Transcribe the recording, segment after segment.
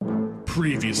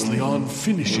Previously on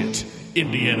Finish It,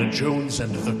 Indiana Jones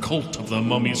and the Cult of the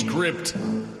Mummy's Crypt.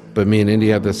 But me and Indy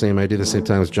have the same idea, the same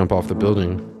time as jump off the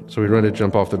building. So we run to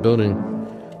jump off the building,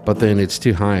 but then it's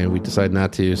too high and we decide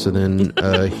not to. So then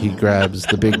he grabs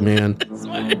the big man.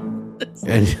 Why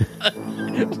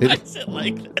is it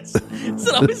like this? It's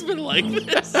always been like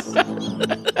this.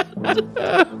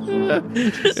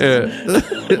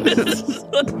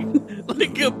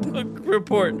 Like a book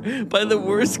report by the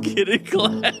worst kid in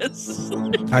class.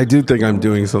 I do think I'm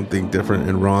doing something different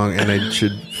and wrong, and I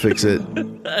should fix it.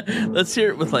 Let's hear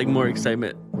it with like more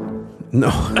excitement. No.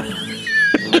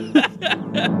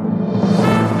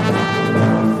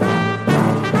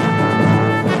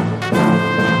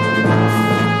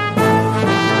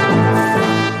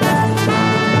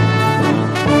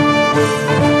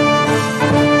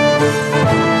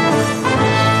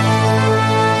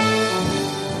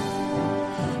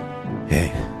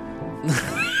 Hey.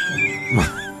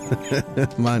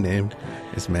 My name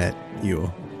is Matt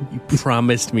Ewell. You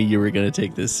promised me you were going to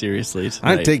take this seriously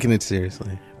tonight. I'm taking it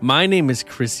seriously. My name is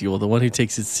Chris Ewell, the one who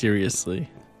takes it seriously.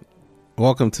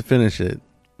 Welcome to Finish It.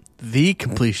 The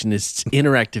Completionist's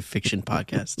interactive fiction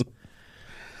podcast.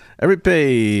 Every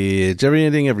page, every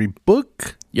ending, every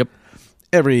book, Yep.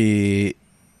 every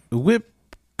whip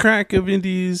crack of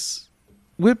Indy's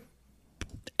whip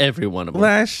Every one of them.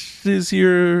 lashes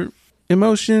your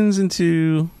emotions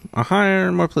into a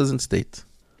higher, more pleasant state.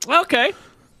 Okay.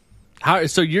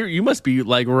 So you must be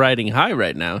like riding high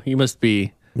right now. You must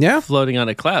be floating on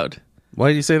a cloud.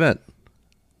 Why do you say that?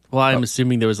 Well, I'm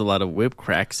assuming there was a lot of whip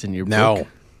cracks in your book.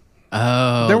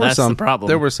 Oh, There were that's some. the problem.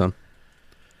 There were some.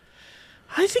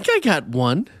 I think I got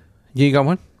one. You got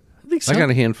one? I think so. I got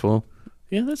a handful.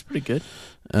 Yeah, that's pretty good.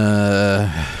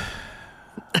 Yeah,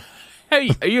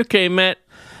 Hey, are you okay, Matt?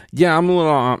 I'm a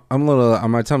little,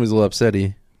 my tummy's a little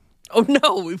upsetty. Oh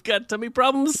no, we've got tummy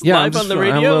problems Yeah, live on the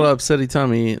radio. I'm a little upsetty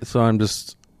tummy, so I'm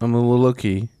a little low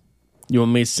key. You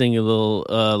want me to sing a little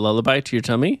lullaby to your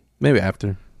tummy Maybe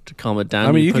after. to calm it down?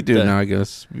 I mean, you could do it now, I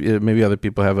guess. Yeah, maybe other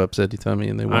people have upsetty tummy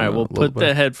and they want. All right, we'll put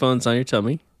the headphones on your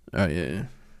tummy. Oh yeah.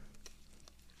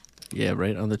 Yeah,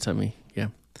 right on the tummy. Yeah.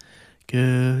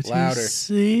 Go to Louder.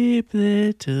 sleep,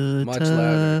 little Much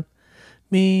louder.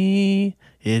 tummy.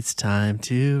 It's time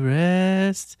to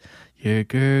rest your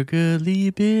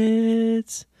gurgly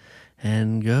bits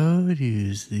and go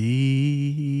to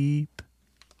sleep.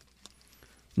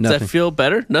 Nothing. Does that feel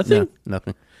better? Nothing? No,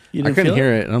 nothing. You I didn't couldn't feel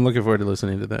hear it, and I'm looking forward to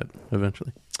listening to that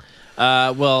eventually.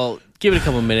 Well, give it a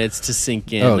couple minutes to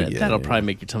sink in. Oh, yeah, That'll yeah. probably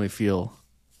make your tummy feel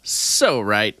so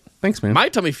right. Thanks, man. My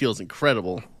tummy feels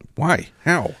incredible. Why?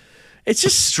 How? It's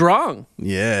just strong.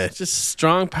 Yeah. It's just a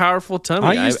strong, powerful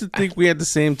tummy. I used to think we had the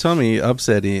same tummy,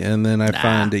 upsetty, and then I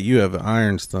find that you have an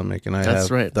iron stomach, and I That's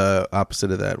have right. the opposite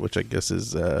of that, which I guess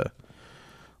is like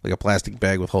a plastic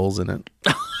bag with holes in it.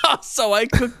 So I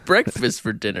cook breakfast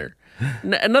for dinner.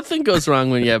 Nothing goes wrong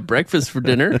when you have breakfast for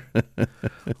dinner. A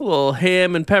little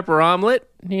ham and pepper omelet,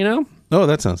 you know? Oh,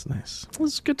 that sounds nice.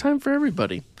 It's a good time for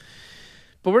everybody.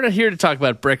 But we're not here to talk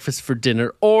about breakfast for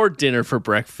dinner or dinner for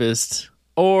breakfast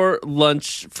or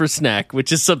lunch for snack,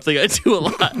 which is something I do a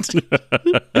lot.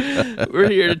 We're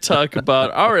here to talk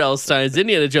about R.L. Stine's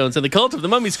Indiana Jones and the Cult of the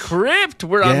Mummy's Crypt.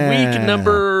 We're on week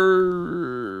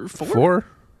number 4.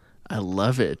 I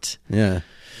love it. Yeah.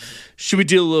 Should we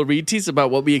do a little read tease about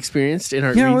what we experienced in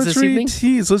our Yeah, reads let's this read evening?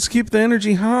 tease. Let's keep the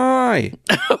energy high.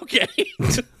 Okay.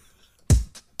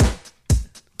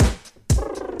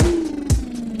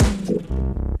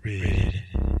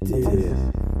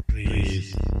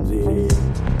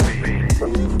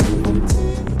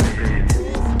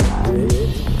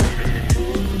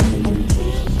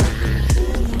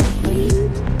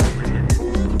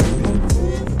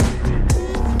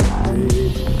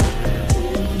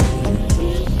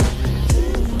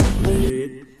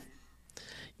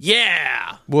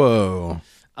 Yeah. Whoa.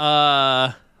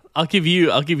 I'll give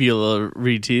you a little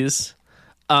read tease.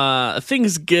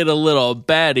 Things get a little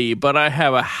batty, but I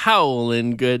have a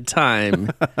howling good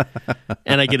time.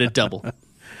 And I get a double.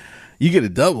 You get a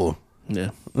double.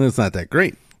 Yeah. That's not that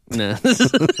great. No.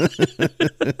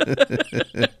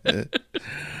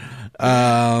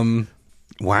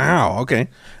 Wow. Okay.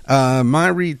 My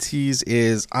read tease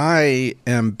is I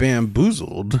am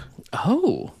bamboozled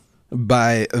Oh.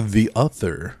 by the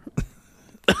author.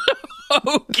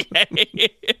 Okay.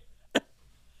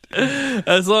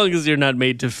 As long as you're not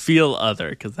made to feel other,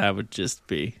 because that would just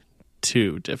be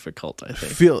too difficult, I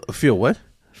think. Feel what?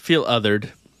 Feel othered.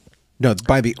 No,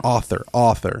 by the author.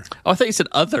 Author. Oh, I thought you said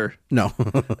other. No.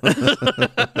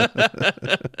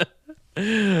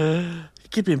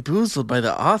 get bamboozled by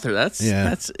the author.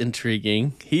 That's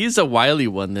intriguing. He's a wily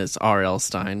one, this R.L.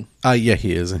 Stein. Yeah,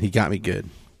 he is, and he got me good.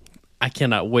 I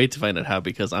cannot wait to find out how,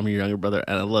 because I'm your younger brother,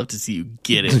 and I'd love to see you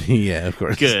get it. Yeah, of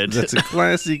course. Good. That's a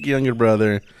classic younger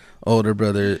brother, older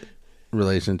brother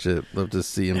relationship. Love to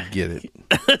see him get it.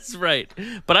 That's right.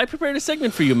 But I prepared a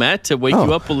segment for you, Matt, to wake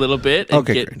you up a little bit and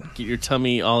get your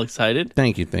tummy all excited.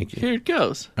 Thank you. Here it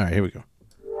goes. All right, here we go.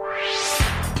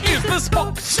 Is this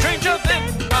book stranger than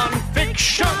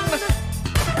nonfiction?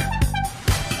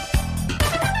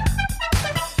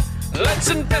 Let's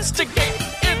investigate.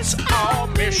 It's our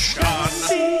mission.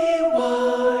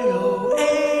 CYOAIRL.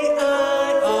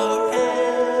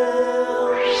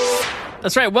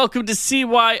 That's right. Welcome to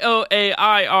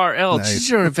CYOAIRL. Nice. Choose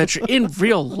your adventure in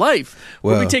real life,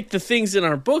 where we take the things in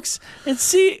our books and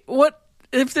see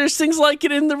if there's things like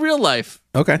it in the real life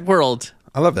world.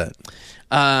 I love that.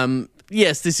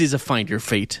 Yes, this is a Find Your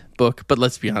Fate book, but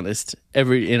let's be honest,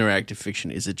 every interactive fiction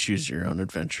is a choose your own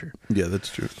adventure. Yeah, that's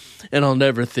true. And I'll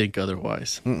never think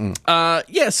otherwise. So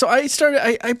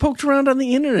I poked around on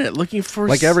the internet looking for...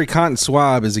 Like every cotton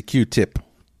swab is a Q-tip.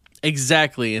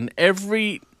 Exactly, and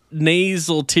every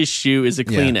nasal tissue is a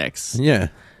Kleenex. Yeah.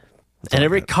 And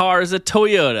every car is a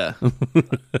Toyota.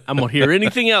 I won't hear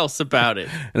anything else about it.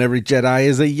 And every Jedi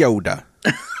is a Yoda.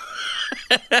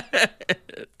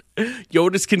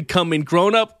 Yodas can come in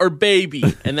grown up or baby,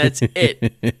 and that's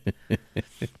it.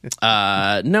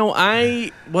 No,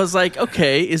 I was like,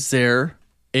 okay, is there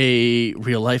a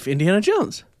real life Indiana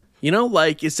Jones? You know,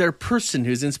 like, is there a person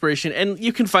who's inspiration? And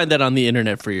you can find that on the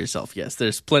internet for yourself. Yes,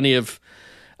 there's plenty of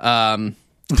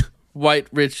white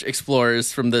rich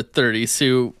explorers from the 30s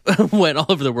who went all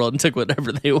over the world and took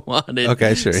whatever they wanted.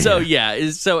 Okay, sure. So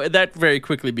so that very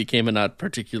quickly became a not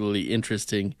particularly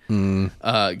interesting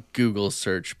Google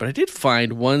search. But I did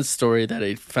find one story that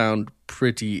I found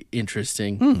pretty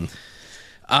interesting.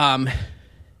 In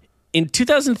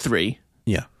 2003,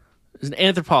 there's an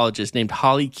anthropologist named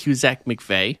Holly Cusack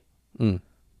McVeigh.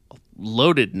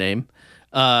 Loaded name.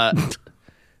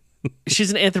 She's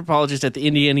an anthropologist at the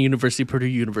Indiana University, Purdue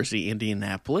University,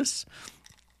 Indianapolis.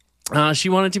 She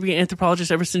wanted to be an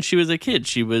anthropologist ever since she was a kid.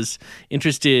 She was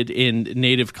interested in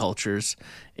native cultures.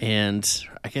 And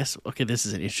I guess, this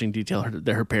is an interesting detail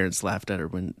that her parents laughed at her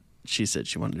when she said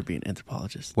she wanted to be an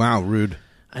anthropologist. Wow, rude.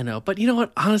 I know. But you know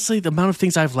what? Honestly, the amount of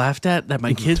things I've laughed at that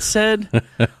my kids said,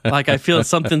 like I feel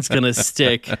something's going to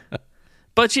stick.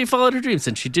 But she followed her dreams,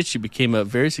 and she did. She became a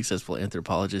very successful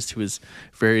anthropologist who was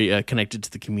very connected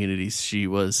to the communities she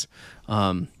was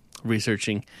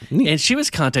researching. Neat. And she was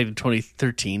contacted in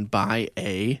 2013 by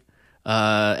a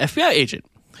FBI agent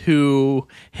who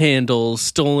handles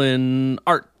stolen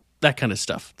art, that kind of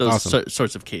stuff, those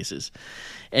sorts of cases.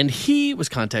 And he was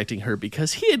contacting her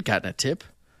because he had gotten a tip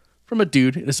from a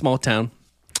dude in a small town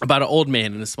about an old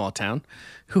man in a small town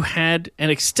who had an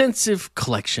extensive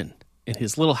collection in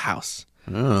his little house.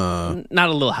 Not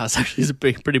a little house, actually. It's a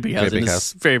pretty big house in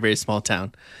this very, very small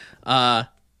town.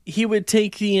 He would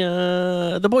take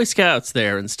the Boy Scouts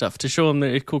there and stuff to show them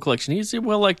the cool collection. He's a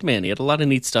well-liked man. He had a lot of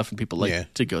neat stuff, and people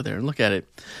liked to go there and look at it.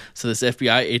 So this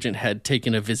FBI agent had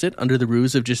taken a visit under the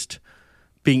ruse of just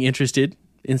being interested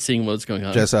in seeing what's going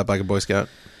on. Dress up like a Boy Scout.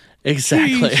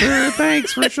 Exactly. Gee, sure,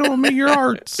 thanks for showing me your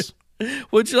arts.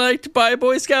 Would you like to buy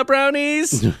Boy Scout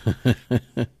brownies?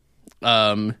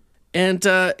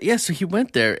 So he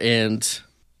went there and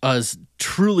was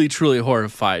truly, truly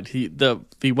horrified.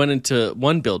 He went into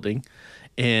one building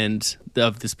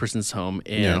of this person's home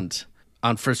and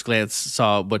on first glance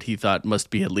saw what he thought must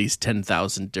be at least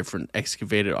 10,000 different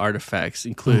excavated artifacts,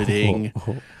 including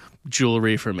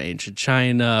jewelry from ancient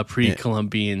China,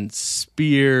 pre-Columbian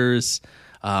spears,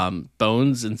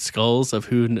 bones and skulls of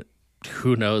who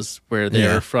knows where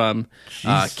they're from,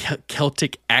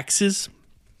 Celtic axes.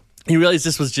 He realized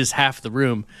this was just half the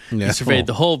room. Yeah. He surveyed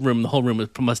the whole room. The whole room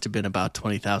must have been about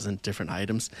 20,000 different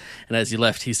items. And as he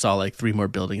left, he saw like 3 more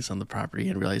buildings on the property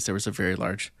and realized there was a very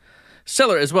large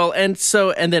cellar as well. And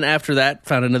then after that,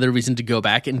 found another reason to go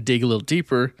back and dig a little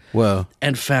deeper. Whoa.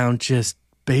 And found just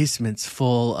basements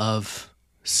full of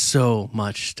so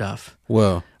much stuff.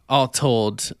 Whoa. All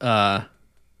told,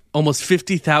 almost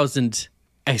 50,000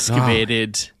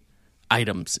 excavated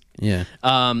items. Yeah.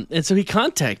 And so he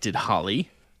contacted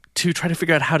Holly to try to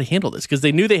figure out how to handle this, because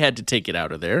they knew they had to take it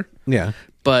out of there. Yeah.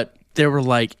 But there were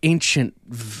like ancient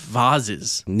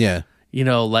vases. Yeah. You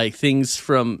know, like things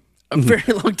from a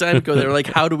very long time ago. They were like,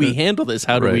 how do we handle this?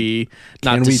 How do we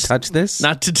Can we touch this?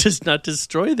 Not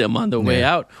destroy them on the way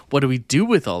out. What do we do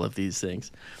with all of these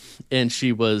things? And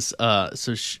she was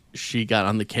she got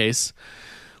on the case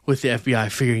with the FBI,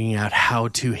 figuring out how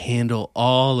to handle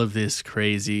all of this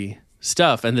crazy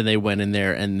stuff, and then they went in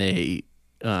there and they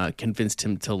convinced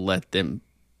him to let them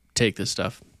take the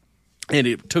stuff. And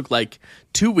it took like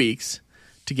 2 weeks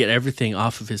to get everything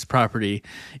off of his property,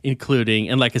 including,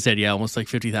 and like I said, almost like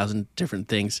 50,000 different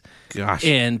things. Gosh.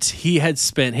 And him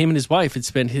and his wife had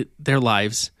spent their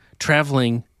lives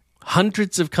traveling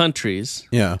hundreds of countries.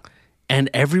 Yeah. And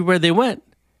everywhere they went,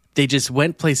 they just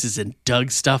went places and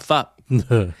dug stuff up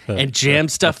and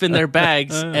jammed stuff in their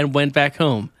bags and went back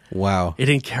home. Wow. They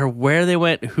didn't care where they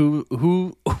went,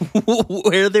 who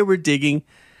where they were digging,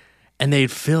 and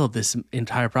they'd filled this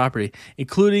entire property,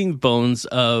 including bones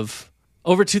of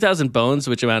over 2,000 bones,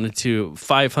 which amounted to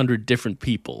 500 different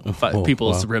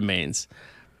people's remains.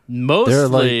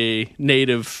 Mostly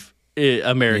Native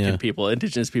American people,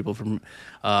 indigenous people from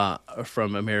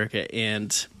America.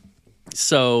 And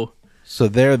so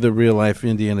they're the real life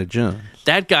Indiana Jones.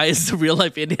 That guy is the real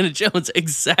life Indiana Jones,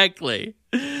 exactly.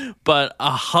 But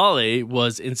Holly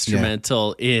was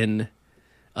instrumental in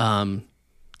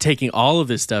taking all of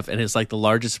this stuff, and it's like the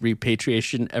largest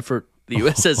repatriation effort the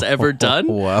U.S. has ever done.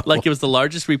 Wow. Like, it was the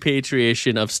largest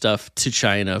repatriation of stuff to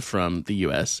China from the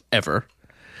U.S. ever.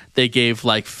 They gave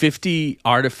like 50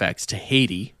 artifacts to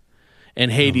Haiti,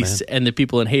 and and the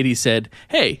people in Haiti said,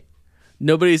 "Hey,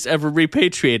 nobody's ever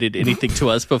repatriated anything to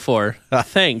us before.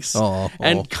 Thanks."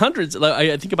 And hundreds,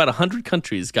 I think about 100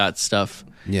 countries got stuff.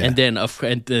 Yeah. And then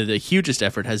the hugest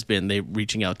effort has been they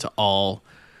reaching out to all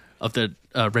of the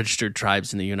registered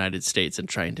tribes in the United States and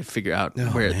trying to figure out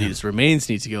where these remains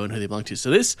need to go and who they belong to.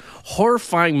 So this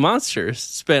horrifying monster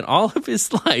spent all of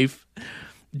his life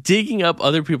digging up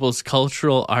other people's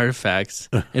cultural artifacts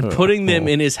and putting them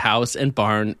in his house and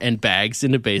barn and bags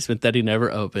in the basement that he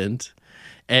never opened.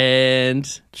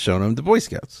 And showing him the Boy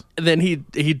Scouts. And then he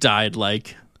died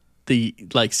like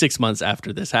 6 months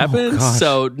after this happened,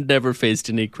 so never faced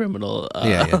any criminal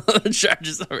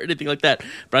charges or anything like that.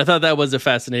 But I thought that was a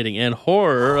fascinating and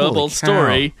horrible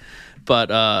story.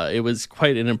 But it was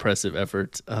quite an impressive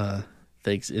effort.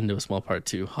 Thanks in no small part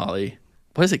to Holly.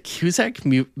 What is it? Cusack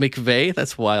McVeigh?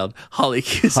 That's wild. Holly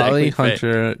Cusack Holly McVeigh.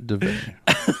 Hunter DeVay.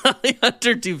 Holly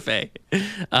Hunter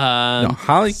DeVay.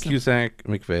 Holly Cusack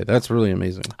McVeigh. That's really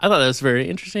amazing. I thought that was very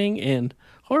interesting and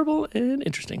horrible and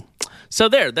interesting. So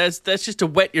that's just to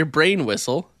wet your brain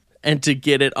whistle and to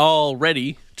get it all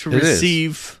ready to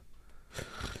receive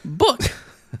book.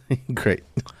 Great.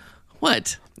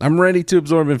 What? I'm ready to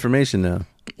absorb information now.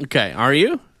 Okay, are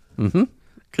you? Mm-hmm.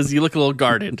 Because you look a little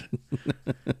guarded.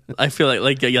 I feel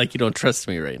like you don't trust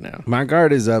me right now. My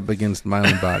guard is up against my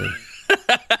own body.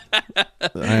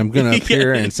 I am going to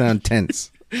appear and sound tense.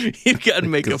 You've got to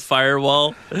make a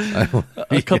firewall.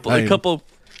 A couple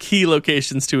key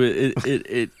locations to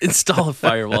install a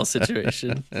firewall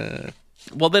situation.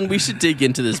 Well, then we should dig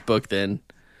into this book then.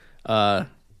 Try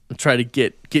to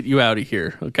get you out of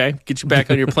here, okay? Get you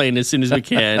back on your plane as soon as we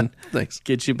can. Thanks.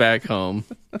 Get you back home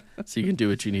so you can do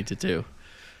what you need to do.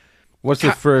 What's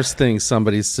the first thing so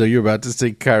you're about to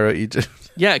say Cairo, Egypt?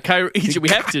 Yeah, Cairo, Egypt. We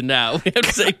have to now. We have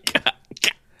to say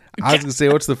I was going to say,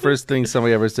 what's the first thing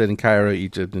somebody ever said in Cairo,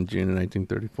 Egypt in June of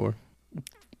 1934?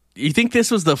 You think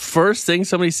this was the first thing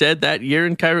somebody said that year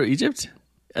in Cairo, Egypt?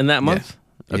 And that month?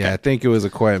 Yeah. Okay. Yeah, I think it was a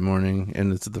quiet morning,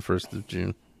 and it's the 1st of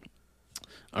June.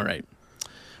 All right.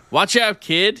 Watch out,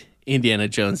 kid, Indiana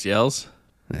Jones yells.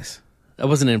 Nice. That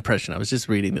wasn't an impression. I was just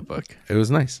reading the book. It was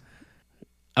nice.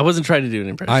 I wasn't trying to do an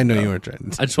impression. I know you weren't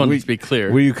trying. I just wanted to be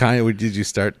clear. Were you did you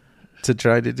start to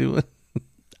try to do it?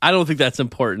 I don't think that's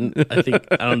important. I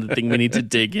don't think we need to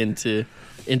dig into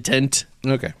intent.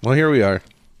 Okay. Well, here we are.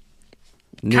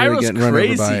 Cairo's getting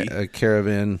crazy. Run over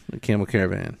by a camel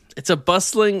caravan. It's a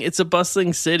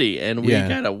bustling city, and we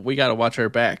gotta watch our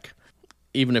back,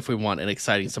 even if we want an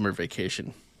exciting summer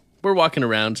vacation. We're walking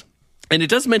around, and it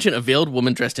does mention a veiled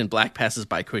woman dressed in black passes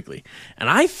by quickly, and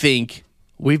I think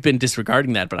we've been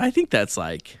disregarding that, but I think that's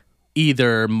like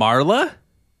either Marla,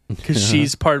 because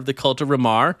she's part of the cult of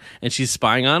Ramar and she's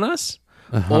spying on us,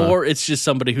 or it's just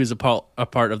somebody who's a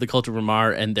part of the cult of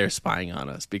Ramar and they're spying on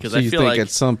us. Because I feel like at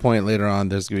some point later on,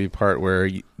 there's going to be a part where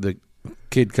the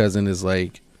kid cousin is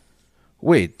like,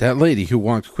 wait, that lady who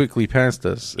walked quickly past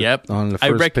us on the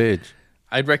first page.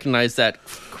 I'd recognize that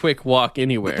quick walk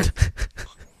anywhere.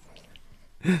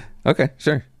 Okay,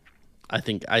 sure. I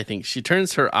think she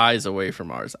turns her eyes away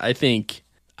from ours. I think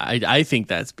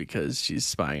that's because she's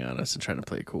spying on us and trying to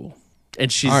play cool.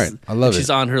 And she's all right, I love it. She's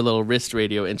on her little wrist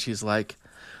radio and she's like,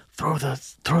 throw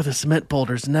the cement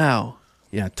boulders now.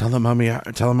 Yeah, tell the mummy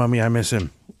I miss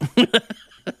him.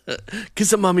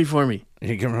 Kiss a mummy for me.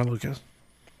 You give her a little kiss.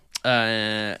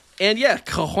 And yeah,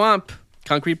 Kahwamp,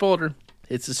 concrete boulder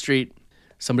hits the street.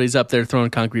 Somebody's up there throwing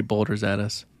concrete boulders at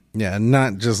us. Yeah,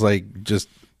 not just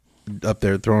up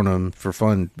there throwing them for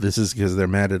fun. This is because they're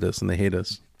mad at us and they hate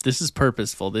us. This is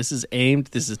purposeful. This is aimed.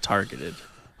 This is targeted.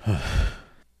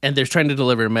 And they're trying to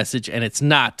deliver a message, and it's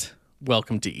not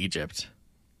welcome to Egypt.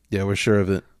 Yeah, we're sure of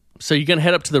it. So you're going to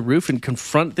head up to the roof and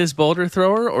confront this boulder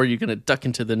thrower, or are you going to duck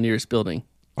into the nearest building?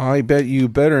 I bet you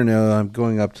better know I'm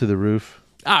going up to the roof.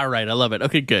 All right, I love it.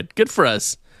 Okay, good. Good for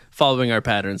us, following our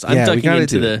patterns. I'm Yeah, we ducking gotta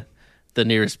into do the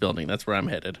nearest building. That's where I'm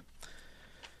headed.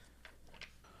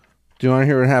 Do you want to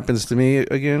hear what happens to me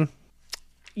again?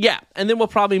 Yeah, and then we'll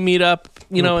probably meet up,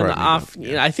 in the probably off.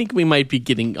 meet up, I think we might be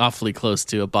getting awfully close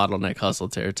to a bottleneck hustle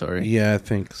territory. Yeah, I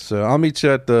think so. I'll meet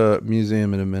you at the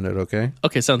museum in a minute, okay?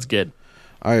 Okay, sounds good.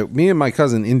 All right, me and my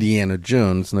cousin Indiana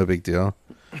Jones, no big deal,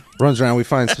 runs around. We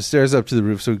find some stairs up to the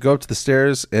roof. So we go up to the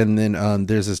stairs, and then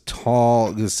there's this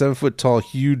 7-foot tall,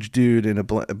 huge dude in a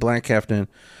black caftan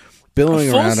billowing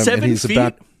A full around him. 7 And he's feet?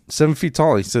 about 7 feet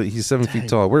tall. He's 7 feet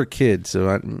tall. We're a kid, so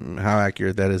how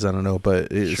accurate that is, I don't know.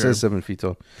 But it Sure. says 7 feet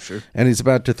tall. Sure. And he's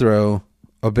about to throw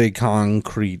a big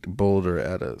concrete boulder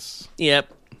at us.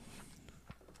 Yep.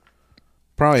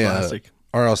 Probably Classic.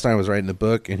 R.L. Stein was writing the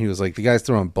book, and he was like, the guy's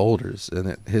throwing boulders,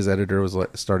 and his editor was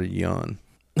like, started yawn.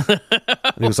 And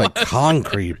it was like,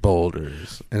 concrete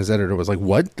boulders. And his editor was like,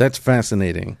 what? That's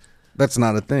fascinating. That's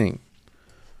not a thing.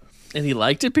 And he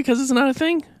liked it because it's not a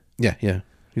thing? Yeah.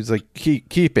 He was like,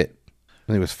 keep it.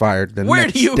 And he was fired the Where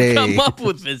next do you day. come up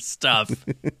with this stuff?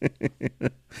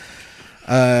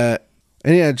 And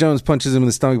yeah, Jones punches him in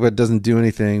the stomach, but doesn't do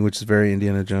anything, which is very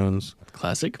Indiana Jones.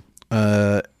 Classic.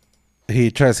 He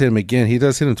tries to hit him again. He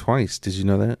does hit him twice. Did you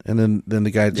know that? And then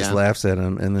the guy just Yeah. laughs at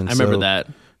him. And then I remember that.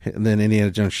 And then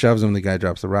Indiana Jones shoves him, and the guy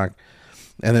drops the rock.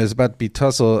 And there's about to be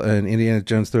tussle, and Indiana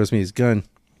Jones throws me his gun.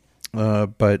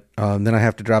 But then I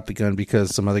have to drop the gun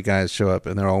because some other guys show up,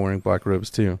 and they're all wearing black robes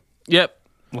too. Yep.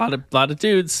 A lot of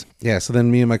dudes. Yeah, so then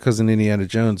me and my cousin Indiana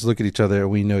Jones look at each other, and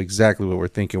we know exactly what we're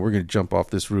thinking. We're going to jump off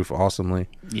this roof awesomely.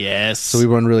 Yes. So we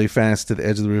run really fast to the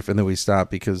edge of the roof, and then we stop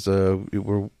because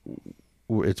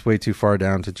it's way too far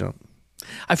down to jump.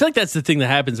 I feel like that's the thing that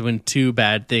happens when two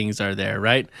bad things are there,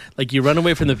 right? Like you run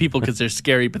away from the people because they're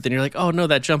scary, but then you're like, oh no,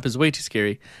 that jump is way too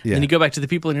scary. Yeah. Then you go back to the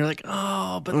people and you're like,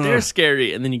 oh, but they're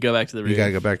scary. And then you go back to the roof. You got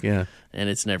to go back, yeah. And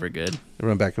it's never good. You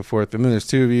run back and forth. And then there's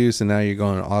two of you, so now you're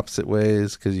going opposite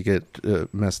ways because you get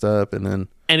messed up, and then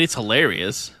And it's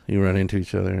hilarious. you run into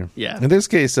each other. Yeah. In this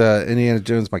case, Indiana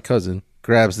Jones, my cousin,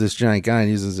 grabs this giant guy and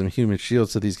uses a human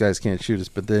shield so these guys can't shoot us.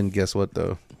 But then guess what,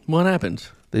 though? What happened?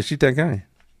 They shoot that guy.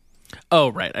 Oh,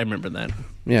 right. I remember that.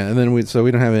 Yeah, and then we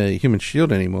don't have a human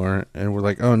shield anymore, and we're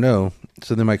like, oh no.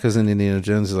 So then my cousin Indiana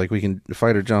Jones is like, we can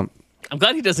fight or jump. I'm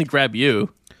glad he doesn't grab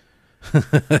you.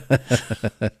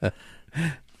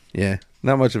 Yeah,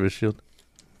 not much of a shield.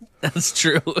 That's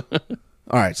true.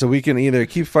 All right, so we can either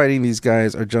keep fighting these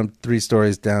guys or jump 3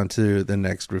 stories down to the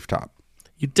next rooftop.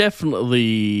 You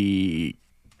definitely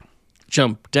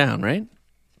jump down, right?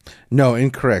 No,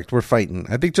 incorrect. We're fighting.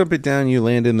 I think jumping down, you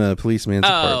land in the policeman's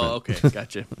apartment. Oh, okay.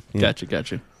 Gotcha.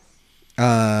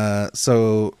 Gotcha.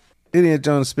 So Indiana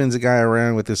Jones spins a guy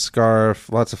around with his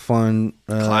scarf. Lots of fun.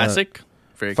 Classic.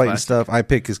 Very Fighting classic. stuff. I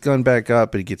pick his gun back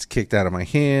up, but he gets kicked out of my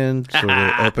hand. Sort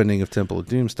of opening of Temple of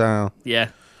Doom style. Yeah.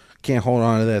 Can't hold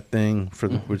on to that thing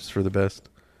which is for the best.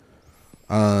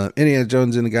 Indiana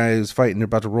Jones and the guy who's fighting, they're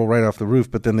about to roll right off the roof,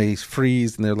 but then they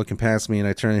freeze and they're looking past me, and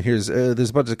I turn and there's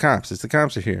a bunch of cops. The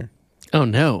cops are here. Oh,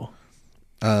 no.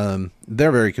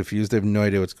 They're very confused. They have no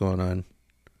idea what's going on.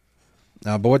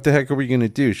 But what the heck are we going to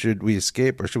do? Should we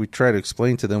escape, or should we try to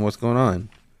explain to them what's going on?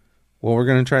 Well, we're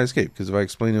going to try to escape, because if I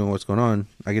explain to them what's going on,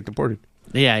 I get deported.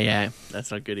 Yeah.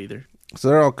 That's not good either. So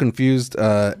they're all confused.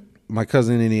 My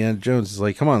cousin Indiana Jones is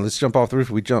like, come on, let's jump off the roof.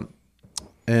 We jump.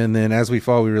 And then as we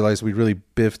fall, we realize we really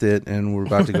biffed it, and we're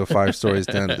about to go 5 stories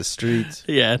down to the street.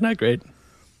 Yeah, not great.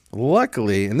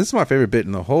 Luckily, and this is my favorite bit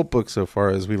in the whole book so far,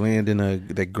 is we land in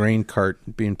that grain cart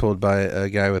being pulled by a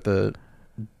guy with a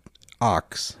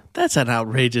ox. That's an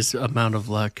outrageous amount of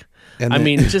luck. And I then-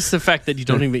 mean, just the fact that you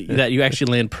don't even that you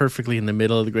actually land perfectly in the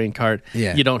middle of the grain cart.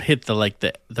 Yeah. You don't hit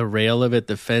the rail of it,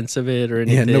 the fence of it, or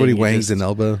anything. Yeah, nobody You wangs just- an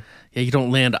elbow. Yeah, you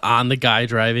don't land on the guy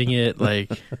driving it.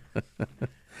 Like,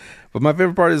 But my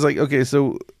favorite part is like, okay,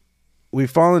 so we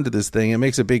fall into this thing. It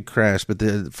makes a big crash, but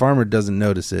the farmer doesn't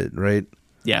notice it, right?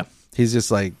 yeah, He's just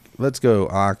like, let's go,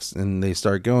 ox. And they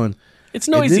start going. it's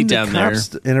noisy and then down the there.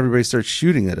 cops and everybody starts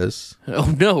shooting at us.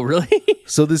 Oh no, really?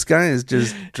 So this guy is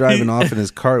just driving off in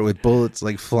his cart with bullets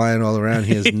like flying all around.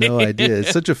 He has no idea.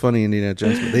 It's such a funny Indiana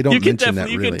Jones, but they don't mention that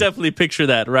You really. can definitely picture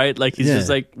that, right? Like he's Yeah. just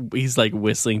like he's like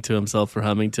whistling to himself or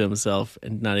humming to himself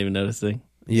and not even noticing.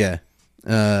 Yeah.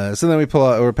 So then we pull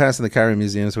out. We're passing the Cairo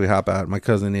Museum, so we hop out. My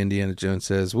cousin Indiana Jones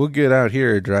says, "We'll get out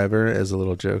here, driver," as a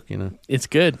little joke, you know. It's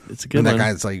good. It's a good And that one.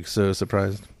 guy's like so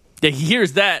surprised. Yeah, he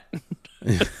hears that.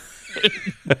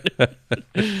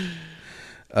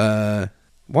 Why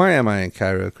am I in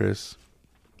Cairo, Chris?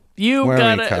 You Why are we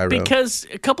in gotta Cairo? because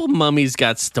a couple mummies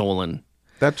got stolen.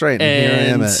 That's right. And here I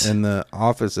am And- in the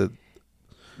office at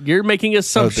You're making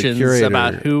assumptions curator.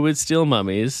 about who would steal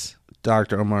mummies.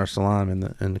 Dr. Omar Salam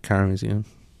in the Cairo Museum.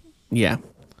 Yeah.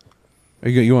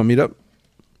 You want to meet up?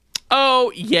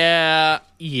 Oh yeah,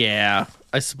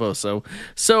 I suppose so.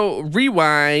 So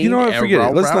rewind. You know what? Forget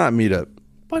it. Let's not meet up.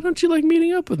 Why don't you like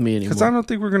meeting up with me anymore? Because I don't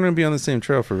think we're going to be on the same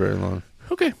trail for very long.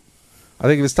 Okay, I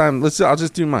think if it's time, I'll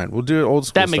just do mine. We'll do it old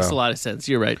school that makes style. a lot of sense.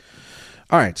 You're right.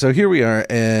 All right, so here we are,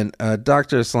 and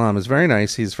Dr. Salam is very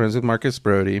nice. He's friends with Marcus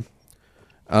Brody.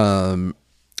 Then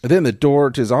the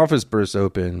door to his office bursts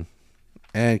open,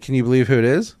 and can you believe who it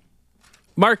is?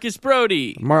 Marcus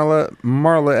Brody.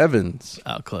 Marla Evans.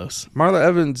 Oh, close. Marla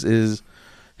Evans is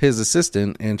his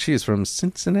assistant, and she is from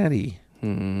Cincinnati.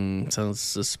 Sounds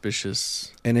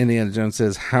suspicious. And Indiana Jones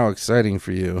says, "How exciting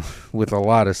for you," with a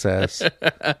lot of sass.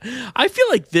 I feel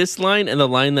like this line and the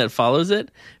line that follows it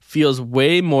feels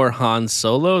way more Han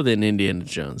Solo than Indiana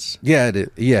Jones. Yeah, it is.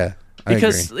 Yeah, I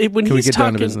Because agree. when Can we he's get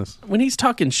down talking, to business? when he's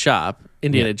talking shop,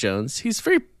 Indiana Jones, he's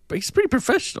pretty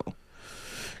professional.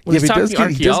 When Yeah, he's but he talking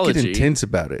does get archaeology, intense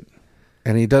about it,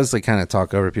 and he does like kind of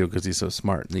talk over people because he's so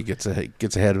smart and he gets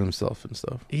ahead of himself and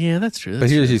stuff. yeah, that's true. But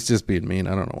That's here true. he's just being mean.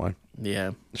 I don't know why.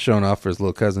 Yeah, Showing off for his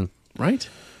little cousin. right.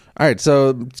 All right, so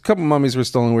a couple mummies were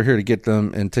stolen. We're here to get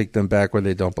them and take them back where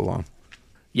they don't belong.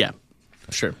 Yeah,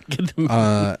 sure. Get them.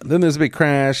 Then there's a big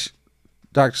crash.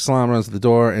 Dr. Salam runs to the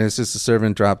door, and it's just a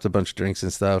servant dropped a bunch of drinks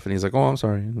and stuff. And he's like, "Oh, I'm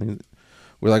sorry."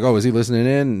 We're like, "Oh, is he listening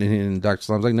in?" And Dr.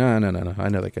 Salam's like, No. I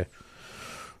know that guy.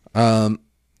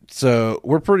 So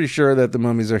we're pretty sure that the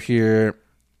mummies are here.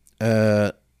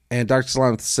 And Dr.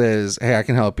 Salam says, "Hey, I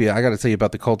can help you. I got to tell you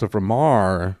about the cult of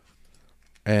Ramar."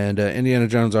 And Indiana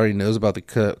Jones already knows about the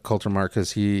cult of Ramar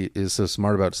because he is so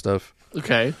smart about stuff.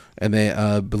 Okay. And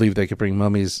they believe they could bring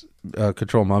mummies,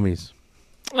 control mummies.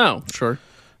 Oh, sure.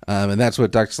 And that's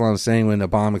what Dr. Salam is saying when a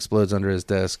bomb explodes under his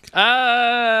desk.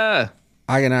 I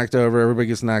get knocked over. Everybody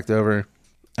gets knocked over.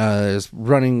 There's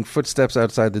running footsteps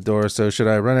outside the door. So should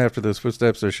I run after those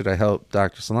footsteps or should I help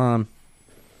Dr. Salam?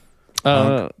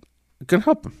 Gonna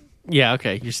help him. Yeah.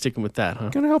 Okay. You're sticking with that, huh?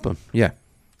 Gonna help him. Yeah.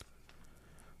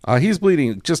 He's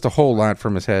bleeding just a whole lot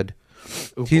from his head.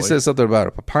 Oh, He boy. says something about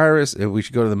a papyrus. We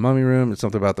should go to the mummy room. It's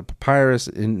something about the papyrus.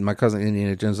 And my cousin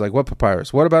Indiana Jones is like, "What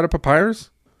papyrus? What about a papyrus?"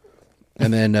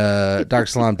 And then Dr.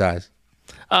 Salam dies.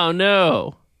 "Oh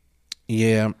no."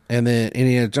 Yeah. And then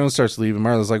Indiana Jones starts leaving.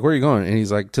 Marla's like, "Where are you going?" And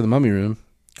he's like, "To the mummy room."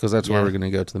 Because that's where Yeah. we're going to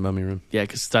go, to the mummy room. Yeah,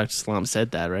 because Dr. Salam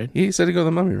said that, right? He said to go to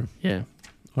the mummy room. Yeah.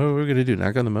 What are we going to do?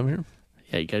 Not go to the mummy room?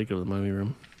 Yeah, you got to go to the mummy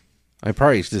room. I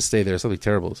probably should just stay there. Something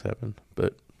terrible has happened.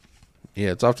 But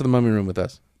yeah, it's off to the mummy room with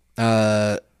us.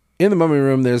 In the mummy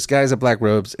room, there's guys in black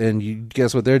robes, and you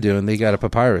guess what they're doing? They got a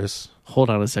papyrus. Hold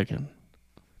on a second.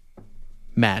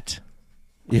 Matt,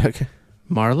 Yeah, okay.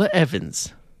 Marla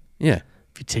Evans. Yeah.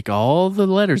 If you take all the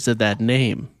letters of that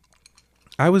name,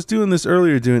 I was doing this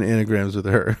earlier, doing anagrams with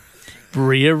her.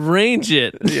 rearrange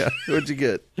it. Yeah. What'd you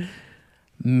get?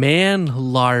 Man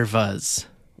larvas.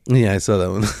 Yeah, I saw that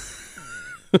one.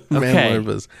 Man Okay.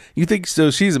 larvas. You think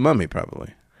so? She's a mummy, probably.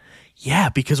 Yeah,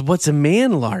 because what's a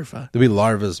man larva? There'll be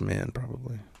larvas, man,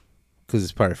 probably. Because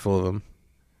it's probably full of them.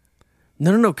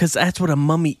 No, because that's what a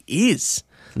mummy is.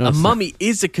 No, a it's mummy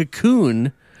is a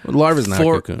cocoon Well, larva's not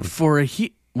for a cocoon. for a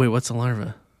Wait, what's a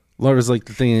larva? Larva's like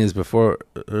the thing is before.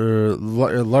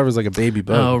 Larva's like a baby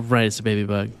bug. Oh, right, it's a baby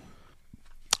bug.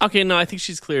 Okay, no, I think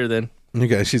she's clear then.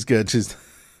 Okay, she's good. She's.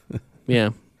 Yeah.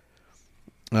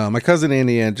 My cousin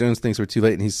Indiana Jones thinks we're too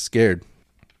late and he's scared.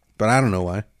 But I don't know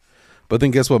why. But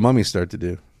then guess what mummies start to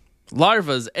do?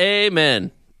 Larvas,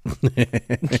 amen.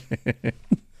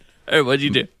 Hey, what'd you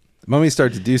do? Mummies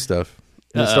start to do stuff.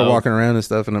 They start walking around and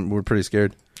stuff, and we're pretty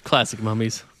scared. Classic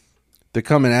mummies. They're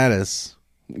coming at us.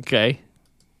 Okay.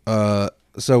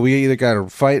 So we either got to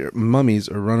fight mummies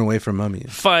or run away from mummies.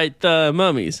 Fight the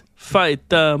mummies. Fight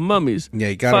the mummies. Yeah,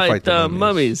 you got to fight the mummies.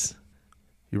 mummies.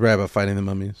 You're right about fighting the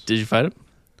mummies. Did you fight him?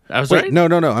 I was Wait, right. no.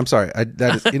 I'm sorry.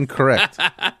 That is incorrect.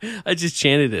 I just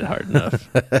chanted it hard enough.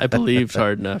 I believed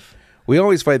hard enough. We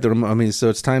always fight the mummies, so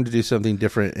it's time to do something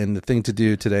different. And the thing to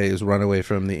do today is run away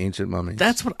from the ancient mummies.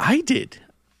 That's what I did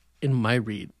in my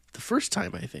read the first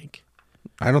time, I think.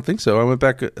 I don't think so. I went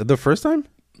back the first time?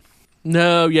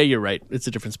 No, yeah, you're right. It's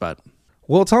a different spot.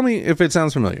 Well, tell me if it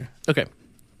sounds familiar. Okay.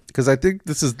 Because I think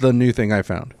this is the new thing I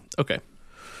found. Okay.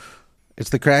 It's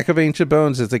the crack of ancient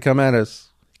bones as they come at us.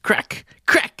 Crack,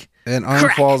 crack. An arm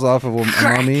Crack. falls off of a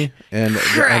Crack. mummy, and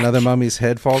Crack. another mummy's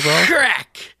head falls off.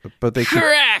 Crack, But they keep...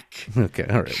 crack. Okay,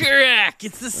 all right. Crack!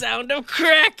 It's the sound of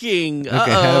cracking. have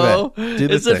Uh-oh. it. Do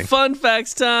the It's thing. a fun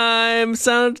facts time.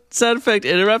 Sound effect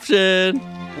interruption.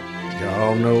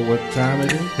 Y'all know what time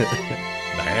it is?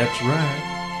 That's right.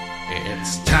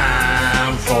 It's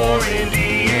time for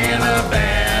Indiana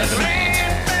Badman.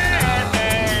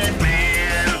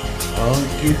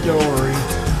 Hunky dory,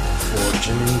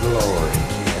 fortune and glory.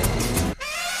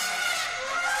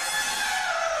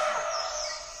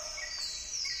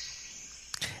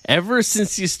 Ever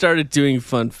since you started doing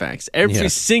fun facts, every Yeah.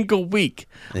 single week,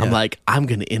 Yeah. I'm like, I'm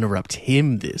going to interrupt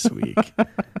him this week.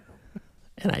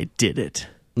 And I did it.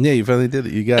 Yeah, you finally did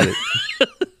it. You got it.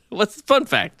 What's the fun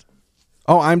fact?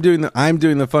 Oh, I'm doing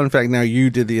the fun fact now. You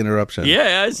did the interruption.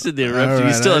 Yeah, I just did the interruption. All You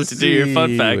right, still I have to do your fun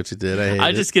see fact. what you did. I hate I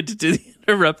it. just get to do the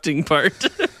interrupting part.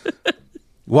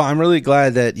 Well, I'm really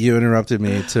glad that you interrupted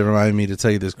me to remind me to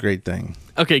tell you this great thing.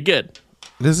 Okay, good.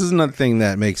 This is another thing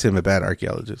that makes him a bad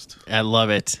archaeologist. I love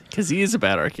it because he is a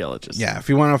bad archaeologist. Yeah, if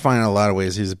you want to find a lot of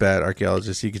ways he's a bad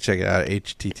archaeologist, you can check it out at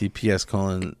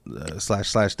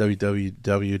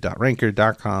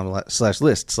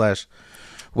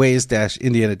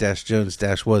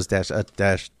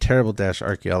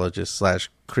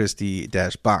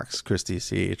Christy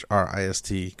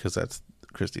CHRIST, because that's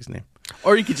Christy's name.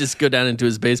 Or you could just go down into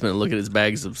his basement and look at his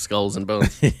bags of skulls and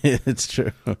bones. It's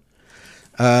true.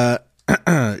 Do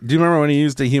you remember when he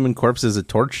used a human corpse as a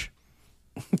torch?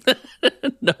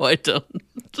 No, I don't.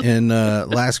 In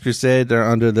Last Crusade, they're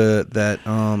under that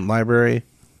library,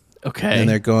 Okay. and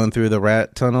they're going through the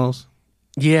rat tunnels.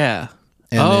 Yeah.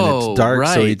 And then it's dark,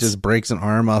 right. so he just breaks an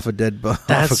arm off a dead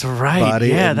That's right. body.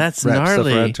 Yeah, and that's wraps stuff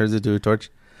gnarly. around, turns it into a torch.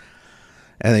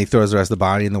 And then he throws the rest of the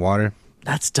body in the water.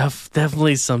 That's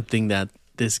definitely something that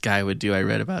this guy would do. I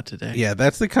read about today. Yeah,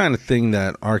 that's the kind of thing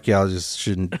that archaeologists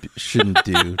shouldn't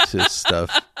do to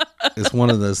stuff. It's one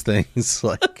of those things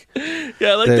like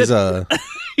Yeah, like there's that. a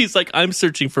He's like, I'm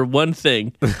searching for one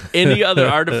thing. Any other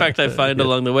artifact I find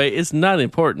along the way is not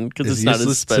important because it's not as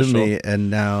useless special. to me,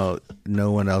 and now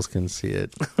no one else can see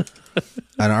it.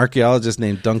 An archaeologist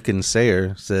named Duncan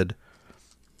Sayer said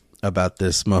about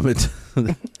this moment: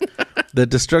 the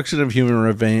destruction of human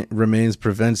remains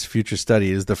prevents future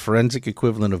study. It is the forensic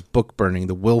equivalent of book burning,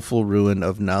 the willful ruin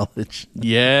of knowledge.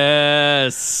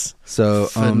 Yes. So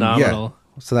Phenomenal. Yeah.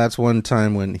 So that's one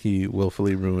time when he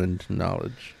willfully ruined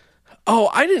knowledge. Oh,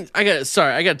 I got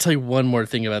to tell you one more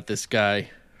thing about this guy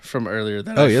from earlier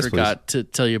that Oh, I yes, forgot to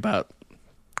tell you about.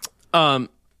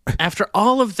 After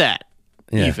all of that,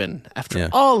 Yeah. after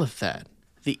all of that,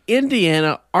 the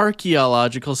Indiana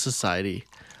Archaeological Society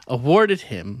awarded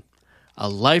him a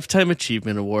Lifetime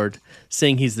Achievement Award,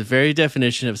 saying he's the very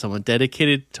definition of someone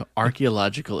dedicated to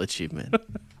archaeological achievement.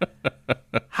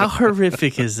 How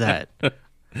horrific is that? Are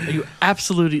you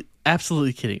absolutely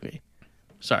kidding me?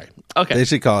 Sorry. Okay. They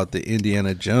should call it the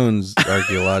Indiana Jones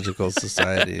Archaeological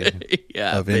Society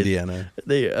Yeah, of Indiana.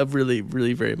 They really,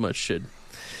 really very much should.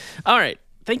 All right.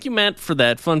 Thank you, Matt, for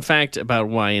that fun fact about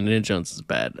why Indiana Jones is a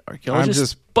bad archaeologist. I'm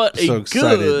just but so a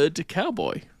excited. good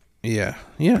cowboy. Yeah.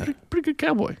 Pretty good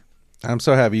cowboy. I'm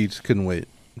so happy you just couldn't wait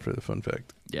for the fun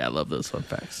fact. Yeah, I love those fun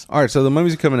facts. All right, so the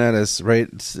mummies are coming at us, right?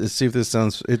 See if this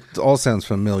sounds. It all sounds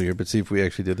familiar, but see if we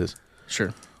actually did this.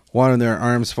 Sure. One of their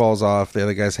arms falls off, the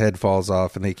other guy's head falls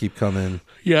off, and they keep coming.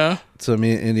 Yeah. So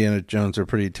me and Indiana Jones are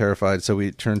pretty terrified. So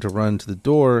we turn to run to the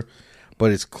door,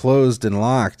 but it's closed and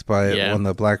locked by one of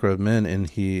the black robed men, and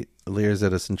he leers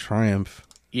at us in triumph.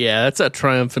 Yeah, that's a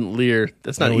triumphant leer.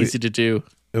 That's not easy to do.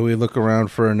 And we look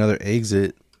around for another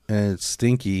exit, and it's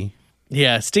Stinky.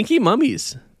 Yeah, stinky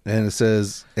mummies. And it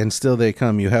says, "And still they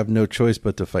come. You have no choice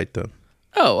but to fight them."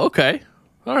 Oh, okay.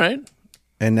 All right.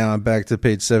 And now I'm back to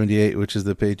page 78, which is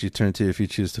the page you turn to if you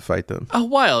choose to fight them. Oh,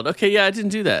 wild. Okay, yeah, I didn't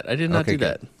do that. I did not Okay, do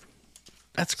good. that.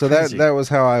 That's So crazy. that was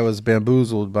how I was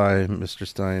bamboozled by Mr.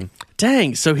 Stein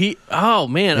Dang, so he... Oh,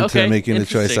 man, into okay. making the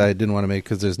choice Interesting. I didn't want to make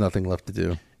because there's nothing left to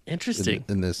do Interesting.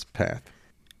 in this path.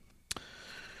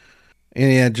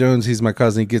 Indiana Jones, he's my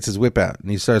cousin, he gets his whip out and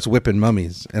he starts whipping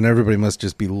mummies. And everybody must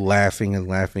just be laughing and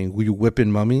laughing. Were you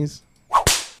whipping mummies?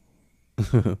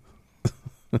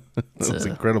 That was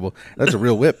incredible. That's a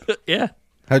real whip. Yeah.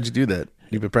 How'd you do that?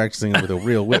 You've been practicing with a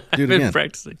real whip. Do it Been again.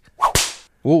 practicing.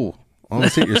 Whoa,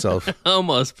 almost hit yourself.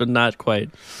 Almost, but not quite.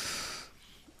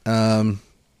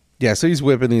 Yeah, so he's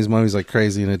whipping these mummies like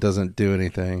crazy and it doesn't do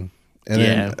anything. And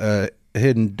then a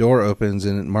hidden door opens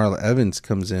and Marla Evans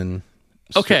comes in.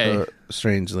 Okay.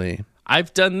 Strangely.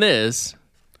 I've done this.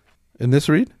 In this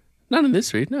read? Not in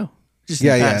this read, no. Just in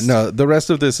the Yeah. past. No, the rest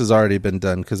of this has already been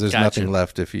done because there's Gotcha. nothing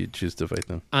left if you choose to fight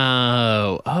them.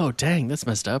 Oh, dang, that's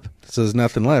messed up. So there's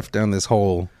nothing left down this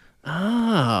whole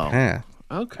Oh, path.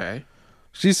 okay.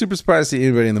 She's super surprised to see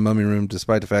anybody in the mummy room,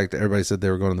 despite the fact that everybody said they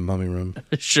were going to the mummy room.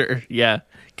 Sure, yeah,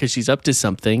 because she's up to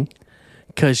something.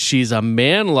 Because she's a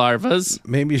man larvas.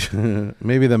 Maybe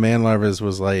the man larvas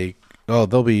was like, oh,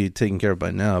 they'll be taken care of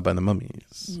by now by the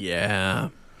mummies. Yeah.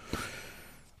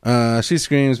 She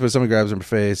screams, but someone grabs her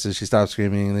face as she stops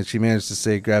screaming, and then she manages to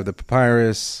say, grab the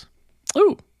papyrus.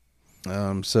 Ooh.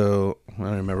 So I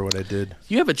don't remember what I did.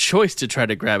 You have a choice to try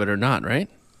to grab it or not, right?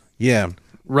 Yeah.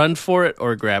 Run for it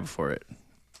or grab for it.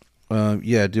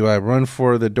 Yeah, do I run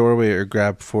for the doorway or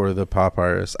grab for the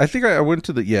papyrus? I think I went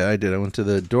to the... Yeah, I did. I went to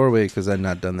the doorway because I'd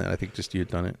not done that. I think just you had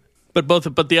done it.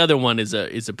 But the other one is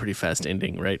a pretty fast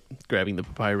ending, right? Grabbing the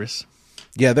papyrus.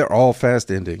 Yeah, they're all fast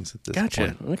endings at this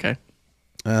Gotcha. point. Okay.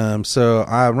 So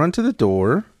I run to the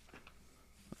door.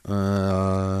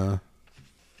 Oh,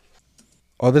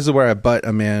 this is where I butt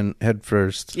a man head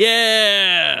first.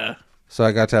 Yeah. So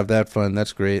I got to have that fun.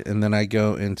 That's great. And then I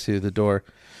go into the door,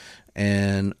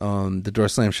 and the door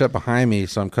slams shut behind me,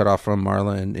 so I'm cut off from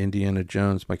Marla and Indiana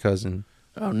Jones, my cousin.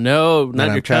 Oh no, not and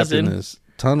your I'm trapped cousin. in this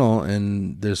tunnel,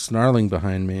 and there's snarling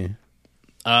behind me,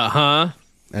 Uh-huh.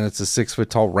 and it's a 6 foot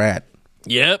tall rat,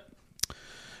 Yep.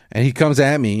 and he comes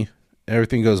at me.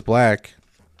 Everything goes black,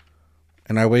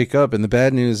 and I wake up. And the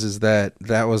bad news is that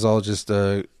was all just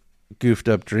a goofed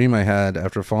up dream I had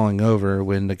after falling over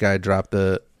when the guy dropped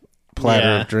the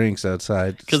platter of drinks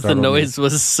outside. Because the noise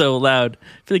was so loud. I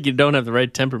feel like you don't have the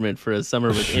right temperament for a summer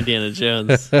with Indiana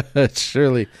Jones. It's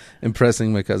surely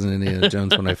impressing my cousin Indiana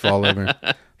Jones when I fall over.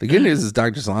 The good news is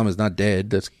Dr. Salam is not dead.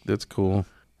 That's cool.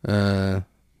 So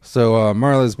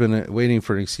Marla's been waiting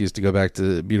for an excuse to go back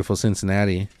to beautiful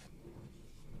Cincinnati.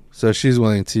 So she's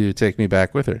willing to take me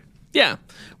back with her. Yeah,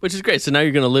 which is great. So now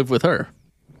you're going to live with her.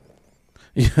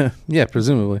 Yeah,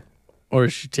 presumably. Or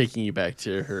is she taking you back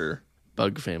to her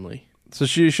bug family? So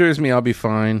she assures me I'll be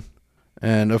fine.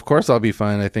 And of course I'll be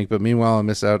fine, I think. But meanwhile, I'll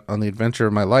miss out on the adventure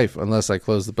of my life unless I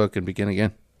close the book and begin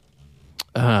again.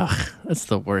 Ugh, that's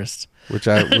the worst. Which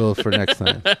I will for next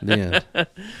time. The end.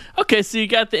 Okay, so you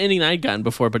got the ending I'd gotten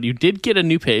before, but you did get a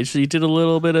new page, so you did a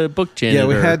little bit of book janitor. Yeah,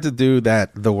 we had to do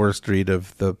that, the worst read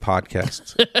of the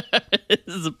podcast.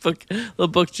 This is a little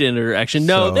book janitor action.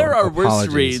 No, So, there are worse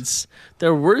apologies. reads. There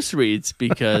are worse reads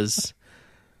because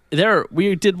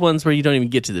we did ones where you don't even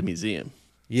get to the museum.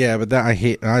 Yeah, but that I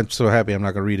hate. I'm so happy I'm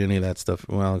not going to read any of that stuff.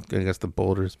 Well, I guess the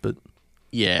boulders, but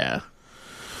Yeah.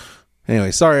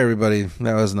 anyway, sorry everybody.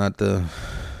 That was not the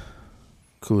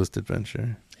coolest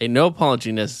adventure. Hey, no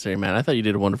apology necessary, man. I thought you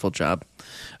did a wonderful job.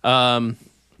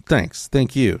 Thanks.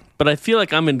 Thank you. But I feel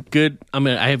like I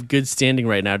have good standing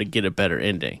right now to get a better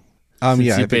ending. Yeah,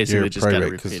 you I think basically you're just probably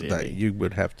gotta right, 'cause repeat that it. you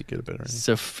would have to get a better rating.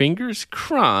 So fingers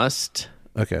crossed.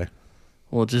 Okay.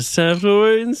 We'll just have to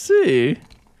wait and see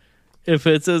if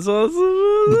it's as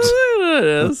awesome as it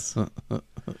is.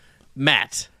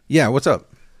 Matt, Yeah, what's up?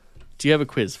 do you have a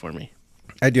quiz for me?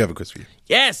 I do have a quiz for you.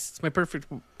 Yes,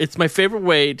 it's my favorite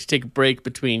way to take a break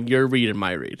between your read and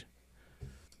my read.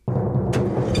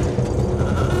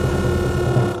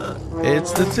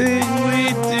 It's the thing we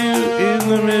do in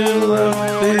the middle of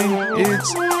the thing.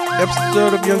 It's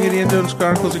episode of Young Indiana Jones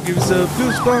Chronicles of Give Yourself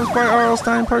Goosebumps by R.L.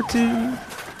 Stine Part 2.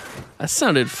 That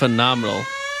sounded phenomenal.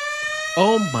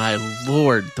 Oh my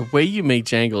lord, the way you make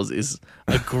jangles is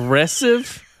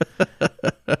aggressive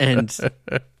and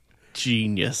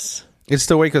genius. It's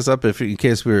to wake us up in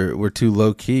case we're too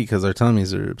low key because our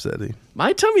tummies are upsetting.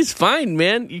 My tummy's fine,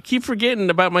 man. You keep forgetting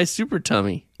about my super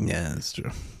tummy. Yeah, that's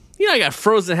true. You know, I got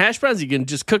frozen hash browns you can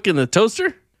just cook in the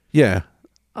toaster. Yeah,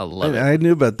 I love it. I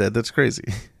knew about that. That's crazy.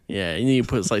 Yeah, and you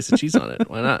put a slice of cheese on it.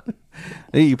 Why not?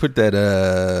 Hey, you put that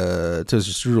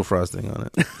toaster strudel frosting on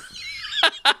it.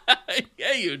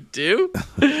 Yeah, you do.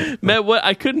 Matt, what?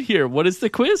 I couldn't hear. What is the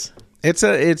quiz?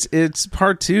 It's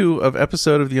part 2 of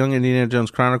episode of the Young Indiana Jones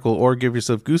Chronicle or Give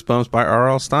Yourself Goosebumps by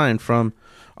R.L. Stine from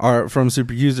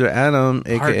super user Adam,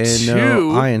 aka Part No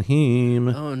two? I and Him.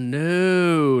 Oh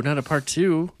no, not a part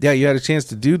 2. Yeah, you had a chance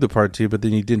to do the part 2, but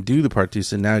then you didn't do the part 2.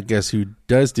 So now guess who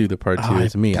does do the part 2?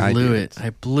 It's me. I blew do it. I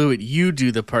blew it. You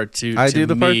do the part 2. I to do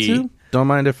the part me. 2. Don't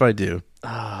mind if I do.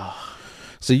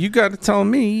 So you got to tell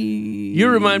me. You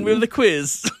remind me of the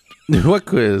quiz. What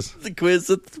quiz? The quiz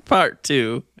of the part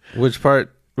 2. Which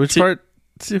part? Which part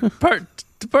 2?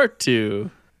 Part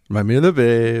 2. Remind me of the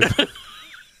babe.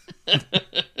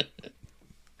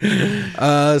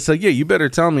 So yeah, you better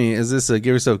tell me, is this a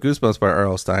Give Yourself Goosebumps by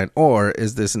R.L. Stine, or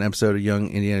is this an episode of Young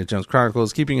Indiana Jones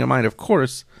Chronicles? Keeping in mind, of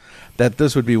course, that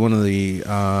this would be one of the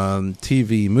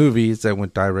TV movies that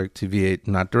went direct to VH,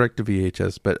 not direct to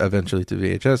VHS, but eventually to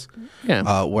VHS. Yeah.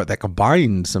 That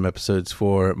combined some episodes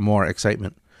for more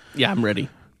excitement. Yeah, I'm ready.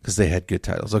 Because they had good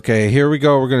titles. Okay, here we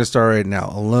go. We're going to start right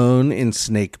now. Alone in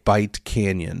Snakebite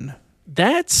Canyon.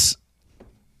 That's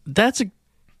a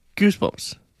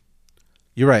Goosebumps.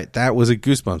 You're right. That was a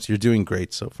Goosebumps. You're doing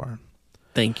great so far.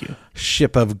 Thank you.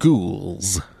 Ship of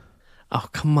Ghouls. Oh,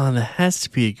 come on. That has to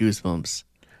be a Goosebumps.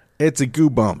 It's a goo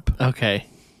bump. Okay.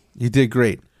 You did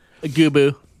great. A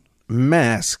Gooboo.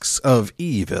 Masks of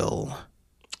Evil.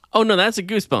 Oh, no, that's a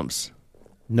Goosebumps.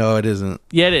 No, it isn't.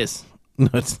 Yeah, it is. No,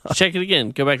 it's not. Check it again.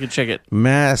 Go back and check it.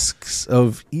 Masks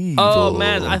of Evil. Oh,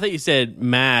 I thought you said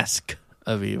Mask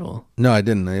of Evil. No, I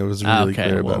didn't. I was really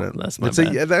clear about it. That's my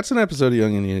bad. That's an episode of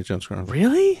Young Indiana Jones Chronicles.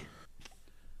 Really?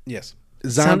 Yes.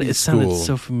 Zombie It School. sounded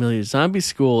so familiar. Zombie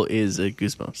School is a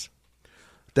Goosebumps.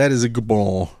 That is a good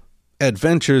ball.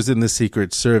 Adventures in the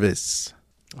Secret Service.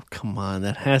 Oh, come on.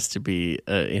 That has to be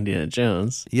Indiana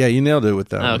Jones. Yeah, you nailed it with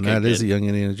that one. Okay, That is good. a Young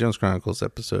Indiana Jones Chronicles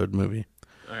episode movie.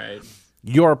 All right.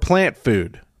 Your Plant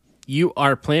Food. You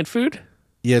are plant food?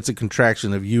 Yeah, it's a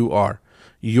contraction of you are.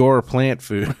 Your plant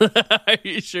food. Are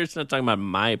you sure it's not talking about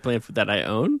my plant food that I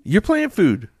own? Your plant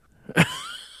food.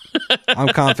 I'm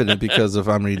confident because of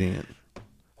I'm reading it.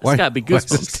 It's got to be why is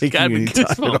this Goosebumps. It's taking got to be any time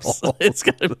at Goosebumps. all? It's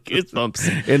got to be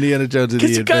Goosebumps. Indiana Jones and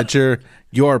 'Cause the you got- Adventure.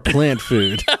 Your plant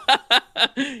food.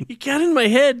 You got in my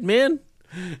head, man.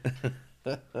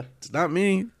 It's not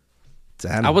me. It's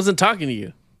Adam. I wasn't talking to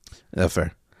you.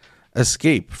 Fair.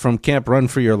 Escape from Camp Run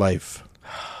for Your Life.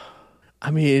 I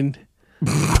mean,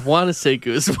 I want to say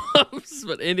Goosebumps,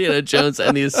 but Indiana Jones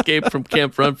and the Escape from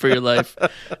Camp Run for Your Life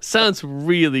sounds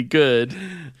really good.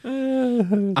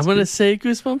 I'm going to say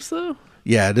Goosebumps, though.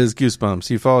 Yeah, it is Goosebumps.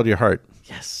 You followed your heart.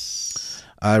 Yes.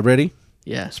 Ready?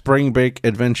 Yeah. Spring Break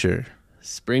Adventure.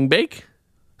 Spring Bake?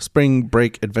 Spring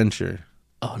Break Adventure.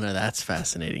 Oh, no, that's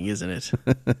fascinating, isn't it?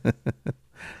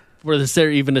 Was there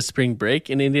even a spring break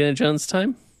in Indiana Jones'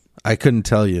 time? I couldn't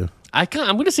tell you. I'm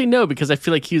going to say no because I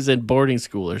feel like he was in boarding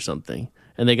school or something,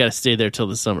 and they got to stay there till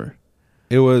the summer.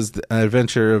 It was the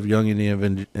adventure of Young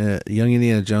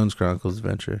Indiana Jones Chronicles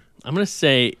Adventure. I'm going to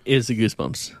say is the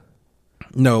Goosebumps.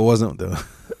 No, it wasn't though.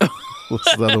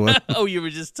 What's the other one? Oh, you were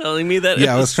just telling me that?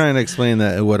 Yeah, I was trying to explain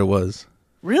that what it was.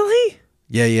 Really?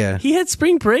 Yeah. He had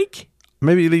spring break?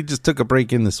 Maybe they just took a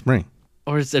break in the spring.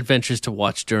 Or is adventures to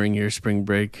watch during your spring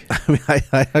break? I mean,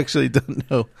 I actually don't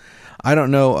know. I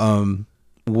don't know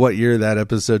what year that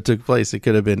episode took place. It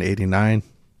could have been 89.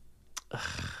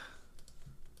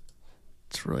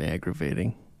 It's really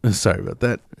aggravating. Sorry about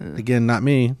that. Again, not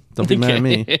me. Don't be mad at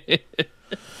me.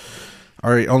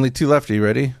 All right, only two left. Are you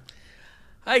ready?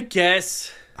 I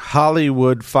guess.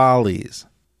 Hollywood Follies.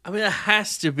 I mean, it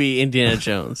has to be Indiana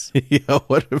Jones. Yeah,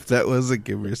 what if that was a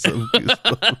Give Yourself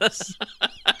Goosebumps?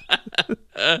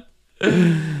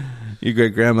 Your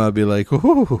great grandma would be like,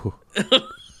 "Ooh."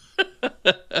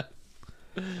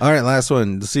 All right, last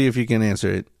one. To see if you can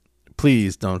answer it.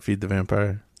 Please don't feed the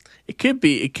vampire. It could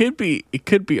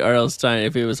be R.L. Stein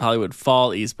if it was Hollywood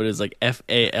Fall East, but it's like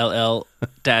FALL-IES.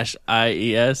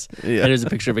 Yeah. And there's a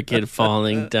picture of a kid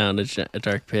falling down a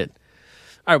dark pit.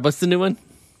 All right, what's the new one?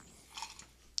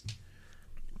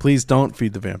 Please don't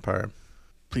feed the vampire.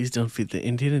 Please don't feed the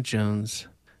Indiana Jones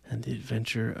and the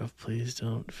adventure of Please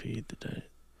Don't Feed the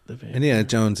Vampire. Indiana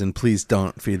Jones and Please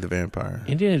Don't Feed the Vampire.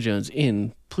 Indiana Jones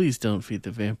in Please Don't Feed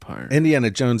the Vampire. Indiana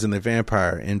Jones and the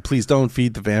Vampire and Please Don't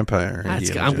Feed the Vampire.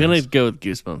 I'm going to go with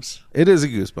Goosebumps. It is a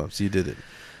Goosebumps. You did it.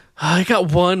 I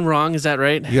got one wrong. Is that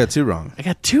right? You got two wrong. I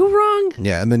got two wrong?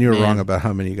 Yeah, and then you were Man. wrong about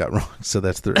how many you got wrong. So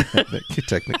that's the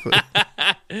technically.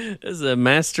 This is a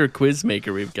master quiz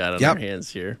maker we've got on Yep. our hands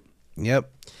here. Yep.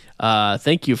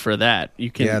 Thank you for that.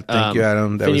 You can. Yeah, thank you,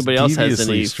 Adam. That if was anybody else has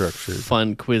deviously any structured.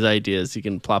 fun quiz ideas, you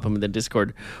can plop them in the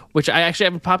Discord, which I actually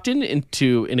haven't popped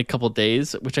into in a couple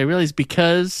days, which I realized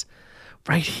because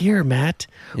right here, Matt,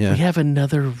 Yeah. we have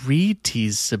another read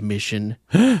tease submission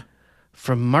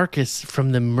from Marcus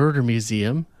from the Murder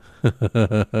Museum.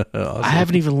 Awesome. I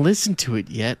haven't even listened to it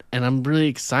yet, and I'm really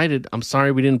excited. I'm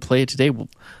sorry we didn't play it today. Well,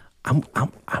 I'm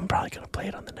probably going to play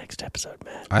it on the next episode,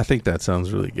 Matt. I think that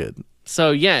sounds really good.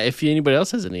 So, yeah, if anybody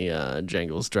else has any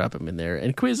jangles, drop them in there.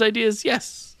 And quiz ideas,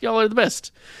 yes, y'all are the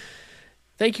best.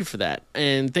 Thank you for that.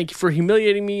 And thank you for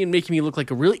humiliating me and making me look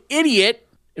like a really idiot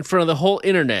in front of the whole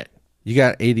internet. You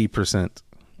got 80%.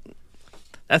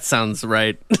 That sounds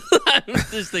right. I'm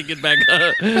just thinking back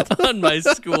on my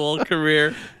school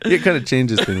career. It kind of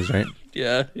changes things, right?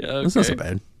 Yeah, okay. That's not so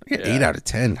bad. I got 8 out of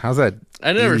 10. How's that?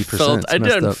 I never 80%? felt, I It's messed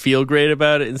didn't up. feel great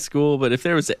about it in school, but if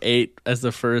there was an 8 as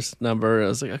the first number, I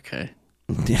was like, okay,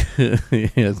 Yeah,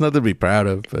 it's nothing to be proud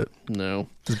of, but no.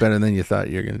 it's better than you thought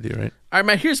you were going to do, right? All right,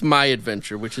 Matt, here's my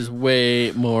adventure, which is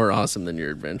way more awesome than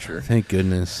your adventure. Thank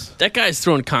goodness. That guy's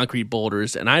throwing concrete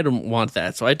boulders, and I don't want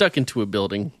that, so I duck into a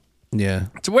building. Yeah.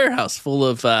 It's a warehouse full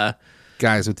of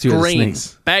Guys with 2 grain,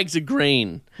 snakes. bags of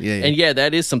grain. Yeah, yeah. And yeah,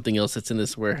 that is something else that's in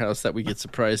this warehouse that we get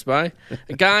surprised by.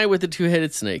 A guy with a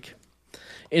 2-headed snake.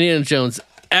 Indiana Jones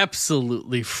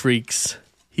absolutely freaks.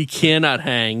 He cannot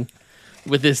hang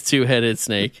with this 2-headed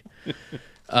snake. He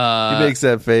makes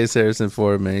that face Harrison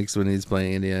Ford makes when he's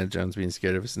playing Indiana Jones being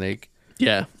scared of a snake,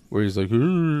 Yeah. where he's like,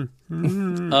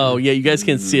 Oh, yeah, you guys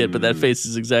can't see it, but that face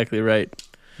is exactly right.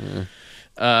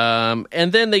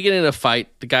 And then they get in a fight.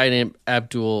 The guy named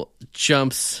Abdul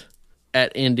jumps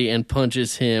at Indy and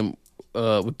punches him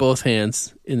with both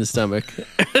hands in the stomach.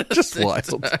 just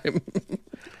wild.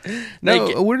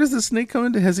 No, where does the snake come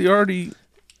into? Has he already?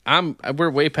 We're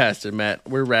way past it, Matt.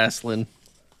 We're wrestling.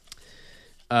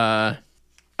 I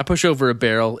push over a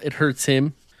barrel. It hurts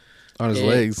him. On his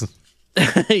legs.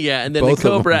 Yeah, and then Both the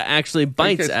of cobra them. actually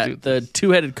bites guys do at the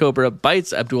 2-headed cobra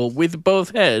bites Abdul with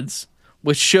both heads,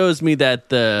 which shows me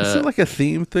that Is it like a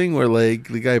theme thing where like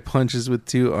the guy punches with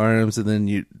 2 arms and then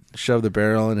you shove the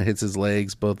barrel and it hits his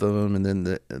legs, both of them, and then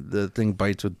the thing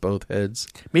bites with both heads?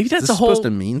 maybe Is that's this a whole supposed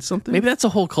to mean something? maybe that's a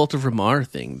whole cult of Ramar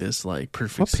thing. This like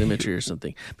perfect What symmetry or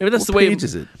something. Maybe that's What the way. page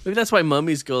is it? Maybe that's why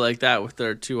mummies go like that with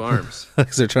their 2 arms.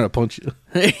 Because they're trying to punch you.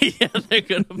 Yeah, they're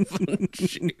gonna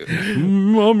punch you.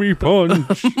 Mommy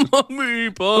punch. Mummy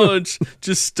punch.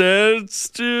 Just stand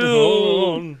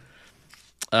still.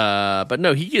 But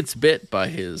no, he gets bit by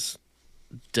his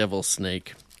devil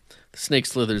snake. The snake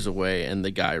slithers away, and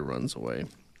the guy runs away.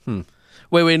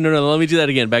 Wait, no, let me do that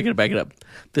again. Back it up.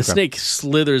 The snake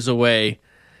slithers away,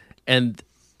 and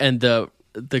the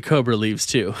cobra leaves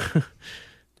too.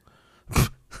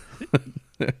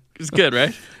 It's good,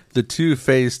 right? The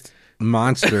 2-faced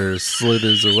monster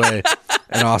slithers away,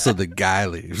 and also the guy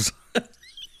leaves.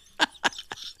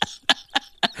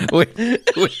 wait. You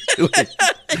blew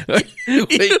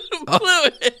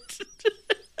it.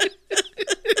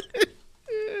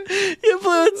 You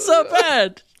blew it so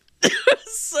bad. It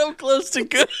was so close to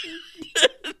good.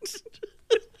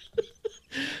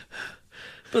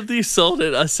 But you sold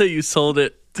it. I say you sold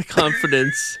it. The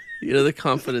confidence. The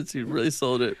confidence. You really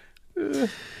sold it.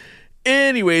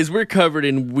 Anyways, we're covered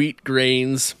in wheat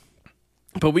grains,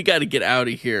 but we got to get out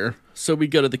of here. So we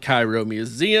go to the Cairo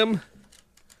Museum.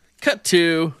 Cut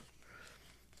to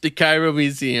the Cairo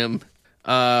Museum.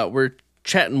 We're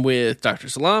chatting with Dr.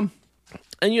 Salam.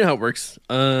 And you know how it works.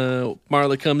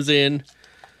 Marla comes in.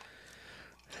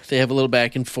 They have a little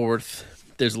back and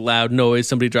forth. There's a loud noise.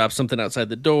 Somebody drops something outside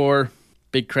the door.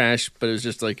 Big crash, but it was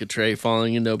just like a tray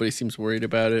falling and nobody seems worried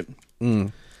about it.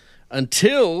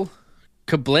 Until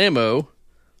kablamo,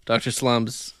 Dr.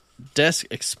 Salam's desk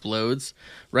explodes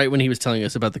right when he was telling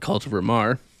us about the cult of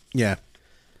Ramar. Yeah.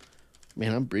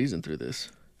 Man, I'm breezing through this.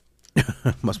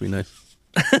 Must be nice.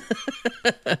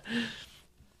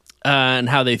 And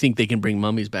how they think they can bring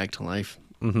mummies back to life.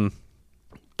 Mm-hmm.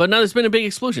 But now there's been a big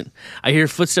explosion. I hear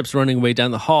footsteps running away down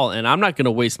the hall, and I'm not going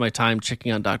to waste my time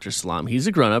checking on Dr. Salam. He's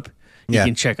a grown-up. He Yeah.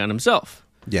 can check on himself.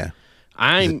 Yeah.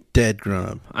 He's a dead grown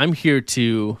up. I'm here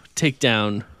to take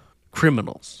down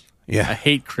criminals. Yeah. I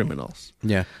hate criminals.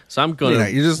 Yeah. So I'm going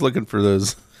to... You're just looking for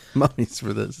those mummies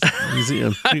for this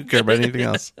museum. You don't care about anything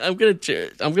else. I'm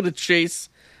gonna chase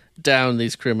down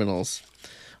these criminals.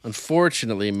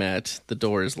 Unfortunately, Matt, the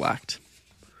door is locked,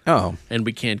 Oh. and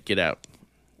we can't get out.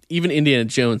 Even Indiana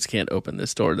Jones can't open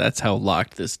this door. That's how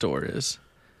locked this door is.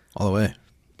 All the way.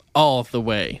 All the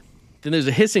way. Then there's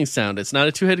a hissing sound. It's not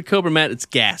a 2-headed cobra, Matt. It's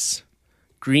gas.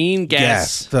 Green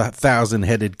gas. The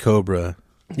 1,000-headed cobra.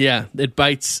 Yeah, it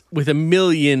bites with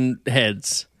 1,000,000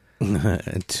 heads.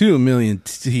 And 2 million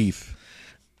teeth.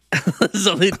 There's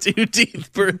only 2 teeth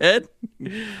per head.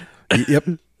 Yep.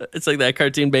 It's like that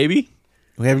cartoon baby.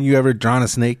 Haven't you ever drawn a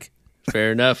snake?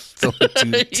 Fair enough. It's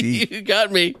only 2 teeth. You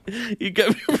got me. You got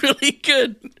me really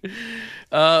good.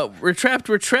 We're trapped,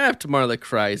 Marla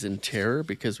cries in terror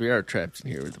because we are trapped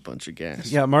in here with a bunch of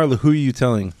gas. Yeah, Marla, who are you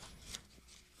telling?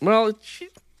 Well,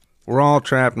 We're all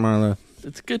trapped, Marla.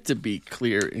 it's good to be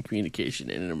clear in communication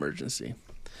in an emergency.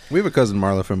 We have a cousin,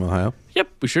 Marla, from Ohio. Yep,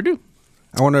 we sure do.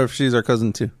 I wonder if she's our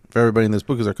cousin, too. If everybody in this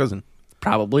book is our cousin.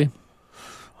 Probably.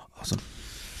 Awesome.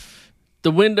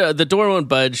 The door won't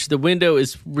budge. The window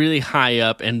is really high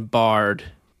up and barred,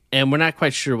 and we're not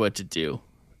quite sure what to do.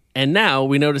 And now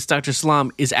we notice Dr.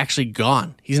 Salam is actually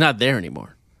gone. He's not there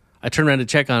anymore. I turn around to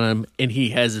check on him, and he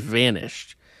has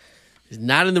vanished. He's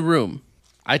not in the room.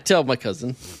 I tell my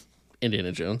cousin,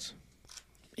 Indiana Jones.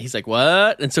 He's like,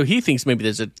 what? And so he thinks maybe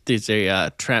there's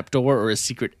a trap door or a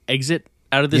secret exit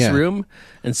out of this room,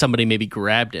 and somebody maybe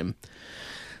grabbed him.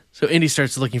 So Indy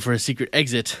starts looking for a secret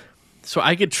exit. So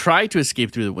I could try to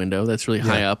escape through the window. That's really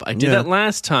high up. I did that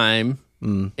last time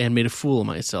and made a fool of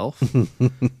myself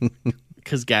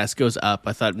because gas goes up.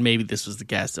 I thought maybe this was the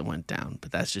gas that went down,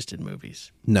 but that's just in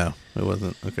movies. No, it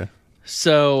wasn't. Okay.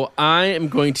 So I am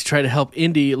going to try to help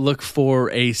Indy look for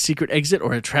a secret exit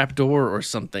or a trap door or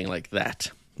something like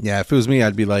that. Yeah, if it was me,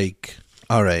 I'd be like,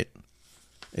 all right,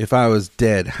 if I was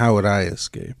dead, how would I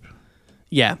escape?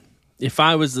 Yeah. If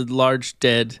I was a large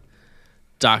dead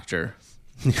doctor.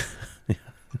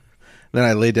 Then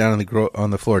I lay down on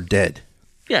the floor dead.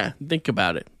 Yeah, think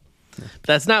about it. But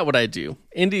that's not what I do.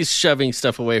 Indy's shoving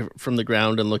stuff away from the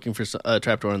ground and looking for a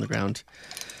trapdoor on the ground.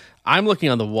 I'm looking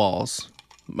on the walls.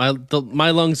 My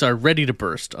lungs are ready to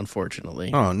burst,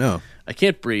 unfortunately. Oh, no. I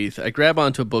can't breathe. I grab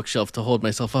onto a bookshelf to hold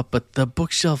myself up, but the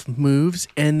bookshelf moves,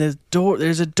 and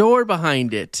there's a door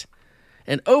behind it.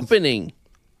 An opening.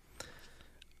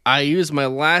 I use my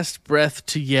last breath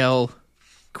to yell,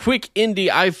 "Quick, Indy,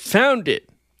 I've found it!"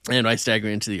 And I stagger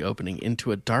into the opening,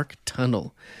 into a dark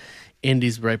tunnel.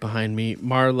 Indy's right behind me.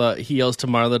 He yells to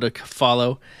Marla to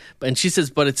follow, and she says,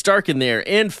 "But it's dark in there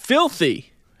and filthy."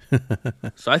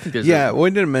 So I think there's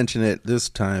we didn't mention it this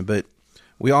time, but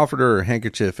we offered her a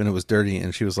handkerchief and it was dirty,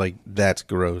 and she was like, "That's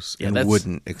gross," and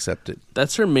wouldn't accept it.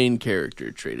 That's her main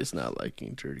character trait, is not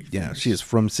liking dirty things. Yeah, she is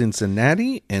from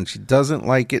Cincinnati, and she doesn't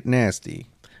like it nasty.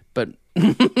 But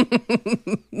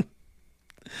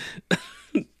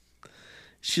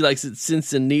she likes it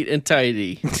since and neat and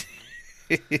tidy.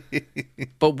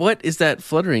 But what is that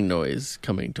fluttering noise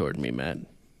coming toward me, Matt?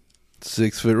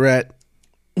 6-foot rat.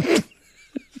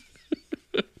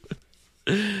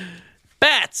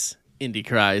 Bats! Indy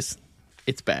cries.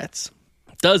 It's bats.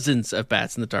 Dozens of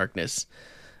bats in the darkness.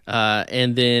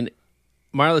 And then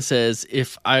Marla says,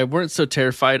 "If I weren't so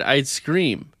terrified, I'd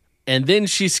scream." And then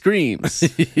she screams,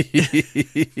 which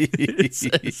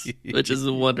is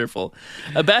wonderful.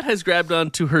 A bat has grabbed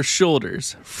onto her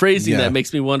shoulders. Phrasing that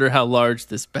makes me wonder how large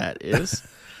this bat is.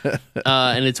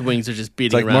 And its wings are just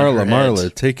beating around her head.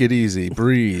 Marla, take it easy.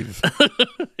 Breathe.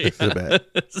 It's the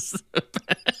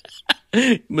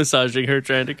bat. Massaging her,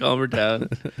 trying to calm her down.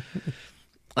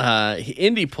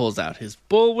 Indy pulls out his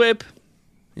bullwhip.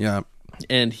 Yeah.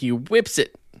 And he whips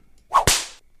it.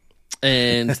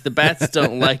 And the bats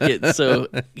don't like it, so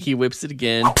he whips it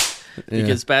again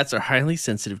because bats are highly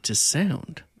sensitive to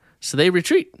sound. So they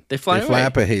retreat. They fly away. They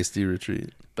flap a hasty retreat.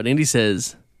 But Indy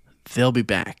says they'll be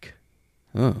back.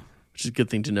 Oh. Which is a good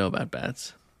thing to know about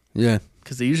bats. Yeah.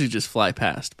 Because they usually just fly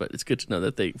past, but it's good to know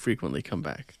that they frequently come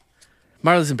back.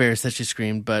 Marla's embarrassed that she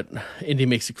screamed, but Indy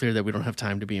makes it clear that we don't have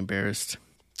time to be embarrassed.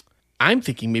 I'm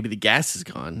thinking maybe the gas is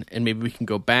gone, and maybe we can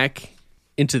go back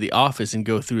into the office and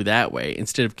go through that way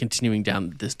instead of continuing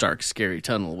down this dark, scary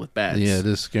tunnel with bats. Yeah, it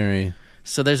is scary.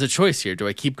 So there's a choice here. Do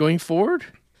I keep going forward,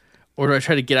 or do I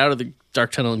try to get out of the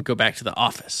dark tunnel and go back to the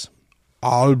office?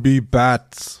 I'll be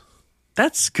bats.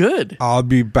 That's good. I'll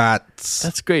be bats.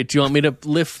 That's great. Do you want me to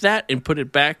lift that and put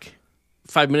it back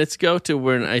 5 minutes ago to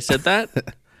when I said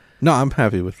that? No, I'm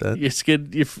happy with that. You're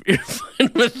good. You're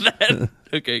fine with that?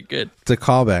 Okay, good. It's a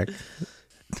callback.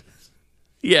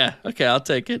 Yeah, okay, I'll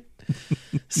take it.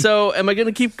 So am I going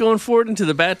to keep going forward into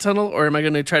the bat tunnel, or am I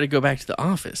going to try to go back to the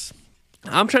office?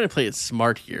 I'm trying to play it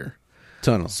smart here.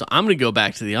 Tunnel. So I'm going to go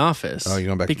back to the office. Oh, you're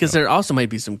going back because there also might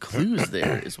be some clues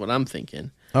there, is what I'm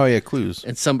thinking. Oh, yeah, clues.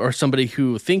 And somebody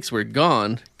who thinks we're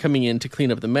gone coming in to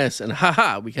clean up the mess, and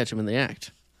we catch him in the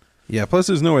act. Yeah, plus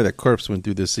there's no way that corpse went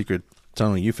through this secret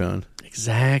tunnel you found.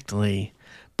 Exactly.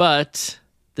 But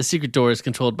the secret door is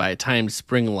controlled by a timed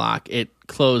spring lock. It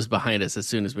closed behind us as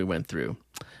soon as we went through.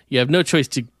 You have no choice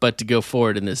but to go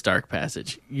forward in this dark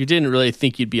passage. You didn't really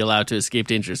think you'd be allowed to escape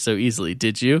danger so easily,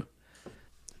 did you?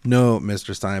 No,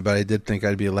 Mr. Stein, but I did think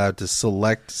I'd be allowed to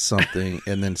select something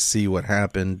and then see what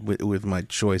happened with my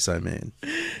choice I made.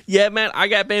 Yeah, man, I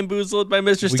got bamboozled by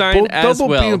Mr. Stein as double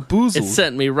well. Bamboozled. It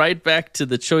sent me right back to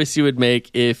the choice you would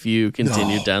make if you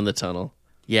continued down the tunnel.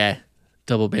 Yeah,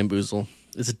 double bamboozle.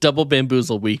 It's a double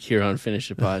bamboozle week here on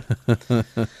Finish It Pod.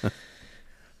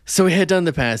 So we head down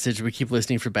the passage. We keep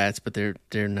listening for bats, but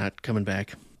they're not coming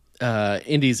back.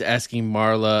 Indy's asking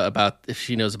Marla about if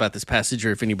she knows about this passage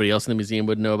or if anybody else in the museum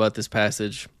would know about this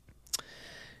passage.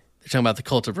 They're talking about the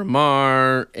cult of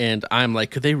Ramar, and I'm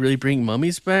like, could they really bring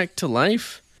mummies back to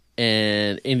life?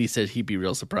 And Indy said he'd be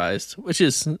real surprised, which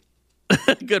is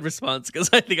a good response because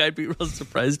I think I'd be real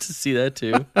surprised to see that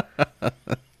too.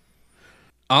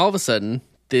 All of a sudden,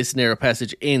 this narrow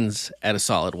passage ends at a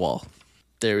solid wall.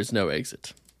 There is no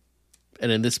exit.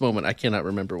 And in this moment, I cannot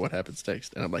remember what happens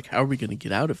next. And I'm like, how are we going to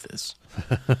get out of this?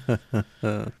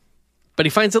 But he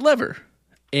finds a lever,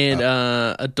 and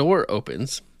a door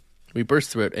opens. We burst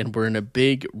through it, and we're in a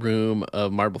big room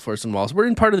of marble floors and walls. We're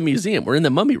in part of the museum. We're in the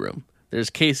mummy room. There's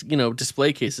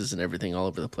display cases and everything all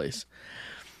over the place.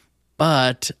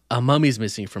 But a mummy's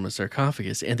missing from a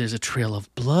sarcophagus, and there's a trail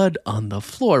of blood on the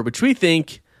floor, which we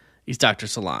think is Dr.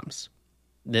 Salam's,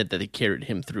 that they carried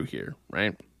him through here,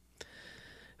 right?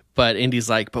 But Indy's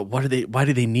like, but why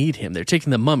do they need him? They're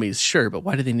taking the mummies, sure, but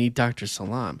why do they need Dr.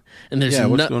 Salam? And there's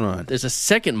what's going on? There's a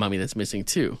second mummy that's missing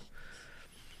too.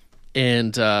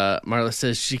 And Marla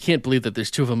says she can't believe that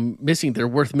there's two of them missing. They're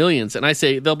worth millions. And I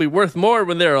say, they'll be worth more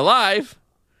when they're alive.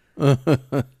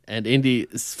 And Indy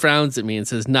frowns at me and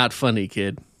says, not funny,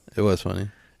 kid. It was funny.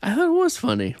 I thought it was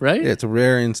funny, right? Yeah, it's a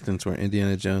rare instance where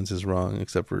Indiana Jones is wrong,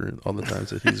 except for all the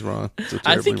times that he's wrong. So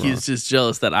I think wrong. he's just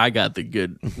jealous that I got the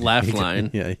good laugh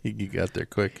line. Yeah, you got there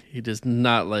quick. He does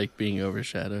not like being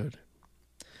overshadowed.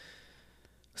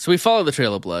 So we follow the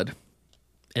trail of blood,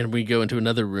 and we go into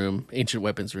another room, ancient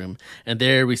weapons room, and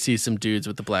there we see some dudes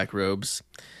with the black robes,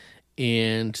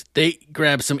 and they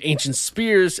grab some ancient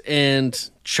spears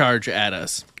and charge at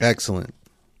us. Excellent.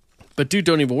 But dude,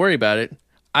 don't even worry about it.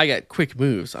 I got quick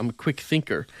moves. I'm a quick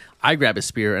thinker. I grab a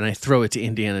spear and I throw it to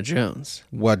Indiana Jones.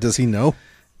 What, does he know?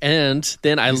 And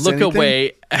then I look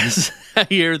away as I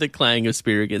hear the clang of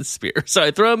spear against spear. So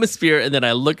I throw him a spear and then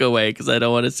I look away because I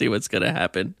don't want to see what's going to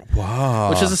happen. Wow.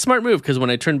 Which is a smart move because when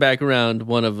I turn back around,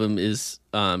 one of them is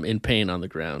in pain on the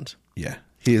ground. Yeah.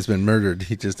 He has been murdered.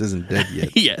 He just isn't dead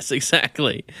yet. Yes,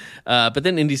 exactly. But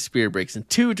then Indy's spear breaks in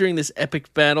two during this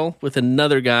epic battle with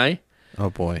another guy. Oh,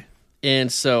 boy.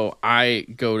 And so I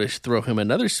go to throw him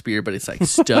another spear, but it's like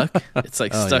stuck. It's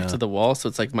like stuck to the wall. So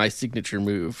it's like my signature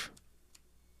move.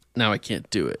 Now I can't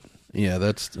do it.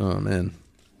 Yeah, oh, man.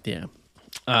 Yeah.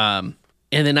 And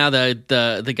then now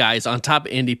the guy's on top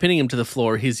of Indy, pinning him to the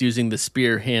floor. He's using the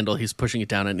spear handle. He's pushing it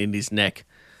down on Indy's neck,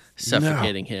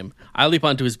 suffocating him. I leap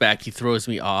onto his back. He throws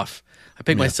me off. I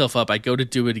pick myself up. I go to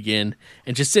do it again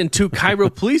and just send two Cairo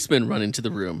policemen run into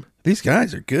the room. These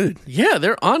guys are good. Yeah,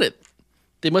 they're on it.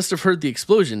 They must have heard the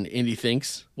explosion, Indy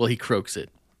thinks. Well, he croaks it.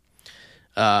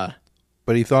 But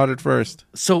he thought it first.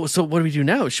 So what do we do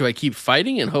now? Should I keep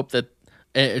fighting and hope that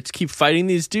keep fighting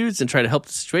these dudes and try to help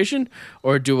the situation,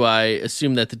 or do I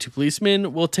assume that the two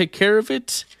policemen will take care of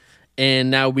it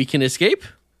and now we can escape?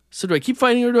 So do I keep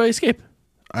fighting or do I escape?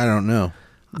 I don't know.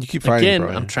 You keep fighting. Again,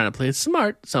 Brian. I'm trying to play it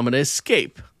smart, so I'm going to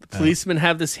escape. The policemen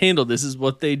have this handled. This is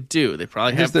what they do. They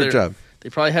probably have their job. They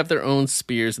probably have their own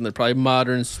spears, and they're probably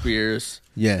modern spears.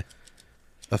 Yeah.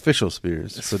 Official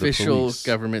spears. For the Official police.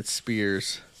 government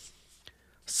spears.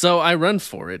 So I run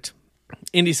for it.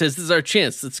 Indy says, "This is our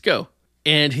chance. Let's go."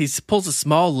 And he pulls a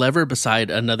small lever beside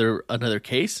another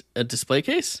case, a display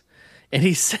case. And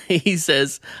he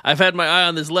says, "I've had my eye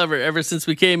on this lever ever since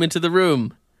we came into the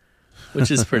room," which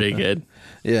is pretty good.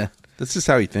 Yeah. That's just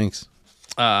how he thinks.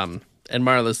 And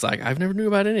Marla's like, "I've never knew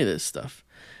about any of this stuff."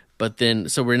 But then,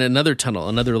 so we're in another tunnel,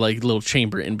 another like little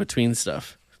chamber in between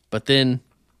stuff. But then,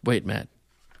 wait, Matt.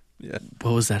 Yeah.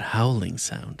 What was that howling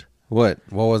sound? What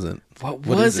was it? What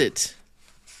was it?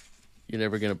 You're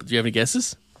never gonna. Do you have any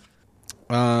guesses?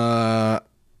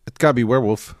 It's gotta be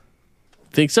werewolf.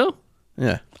 Think so?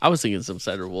 Yeah. I was thinking some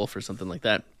cider wolf or something like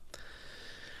that.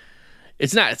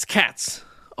 It's not. It's cats.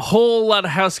 A whole lot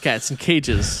of house cats in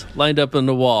cages lined up on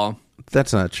the wall.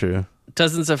 That's not true.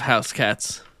 Dozens of house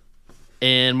cats.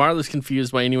 And Marla's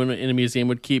confused why anyone in a museum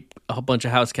would keep a whole bunch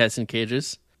of house cats in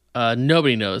cages.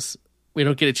 Nobody knows. We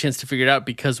don't get a chance to figure it out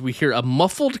because we hear a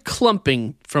muffled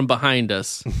clumping from behind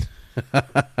us.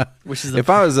 Which is if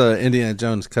I was Indiana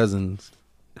Jones' cousin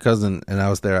and I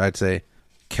was there, I'd say,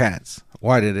 cats.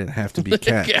 Why did it have to be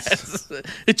cats?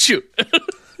 Shoot.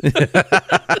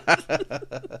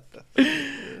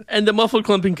 And the muffled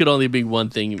clumping could only be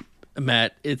one thing,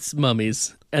 Matt. It's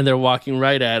mummies. And they're walking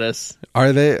right at us.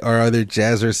 Are they? Or are they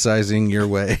jazzercising your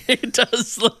way? It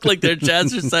does look like they're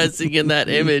jazzercising in that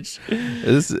image.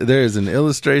 There is an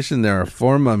illustration. There are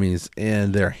 4 mummies,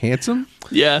 and they're handsome.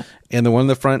 Yeah. And the one in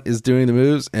the front is doing the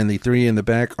moves, and the 3 in the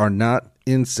back are not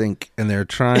in sync, and they're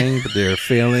trying, but they're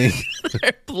failing.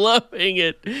 They're blowing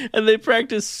it, and they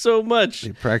practice so much.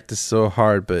 They practice so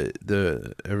hard, but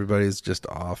everybody's just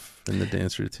off in the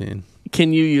dance routine.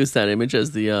 Can you use that image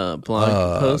as the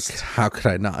blog post? How could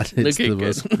I not? It's Okay, the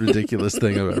most ridiculous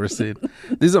thing I've ever seen.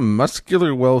 These are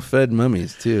muscular, well-fed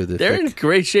mummies, too. They're in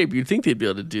great shape. You'd think they'd be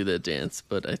able to do that dance,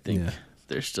 but I think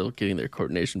they're still getting their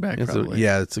coordination back, probably.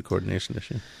 It's a coordination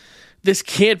issue. This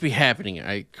can't be happening,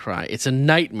 I cry. It's a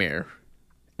nightmare.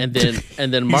 And then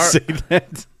You say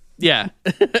that? Yeah.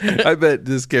 I bet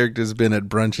this character's been at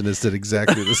brunch and has said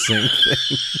exactly the same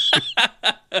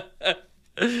thing.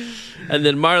 And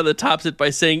then Marla tops it by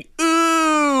saying,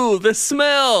 "Ooh, the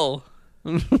smell."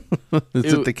 Is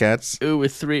it the cats? Ooh,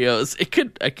 with 3 O's. It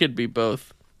could be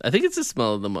both. I think it's the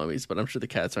smell of the mummies, but I'm sure the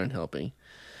cats aren't helping.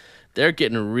 They're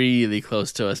getting really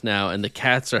close to us now, and the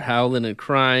cats are howling and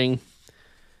crying.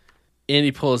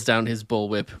 Andy pulls down his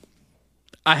bullwhip.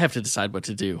 I have to decide what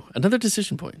to do. Another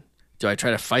decision point. Do I try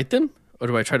to fight them, or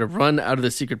do I try to run out of the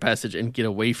secret passage and get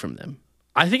away from them?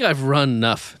 I think I've run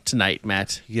enough tonight,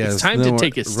 Matt. Yes, it's time to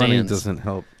take a stand. Running doesn't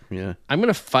help. Yeah. I'm going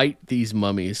to fight these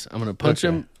mummies. I'm going to punch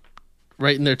them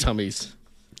right in their tummies.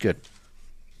 Good.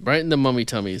 Right in the mummy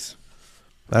tummies.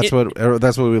 That's what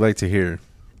we like to hear.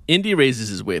 Indy raises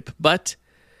his whip, but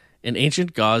an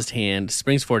ancient gauzed hand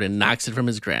springs forward and knocks it from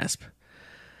his grasp.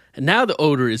 And now the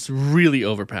odor is really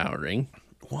overpowering.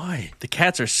 Why? The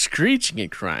cats are screeching and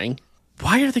crying.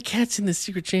 Why are the cats in this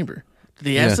secret chamber? Do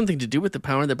they have something to do with the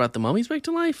power that brought the mummies back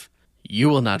to life? You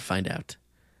will not find out.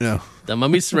 No. The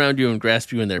mummies surround you and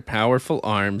grasp you in their powerful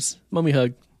arms. Mummy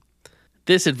hug.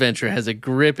 This adventure has a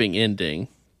gripping ending.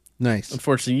 Nice.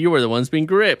 Unfortunately, you are the ones being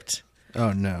gripped.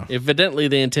 Oh, no. Evidently,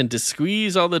 they intend to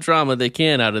squeeze all the drama they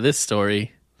can out of this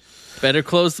story. Better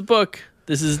close the book.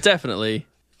 This is definitely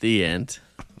the end.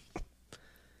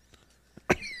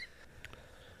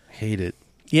 Hate it.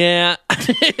 Yeah,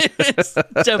 it's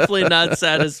definitely not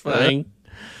satisfying.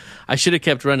 I should have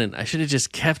kept running. I should have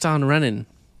just kept on running.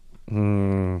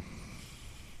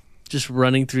 Just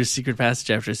running through secret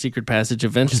passage after secret passage.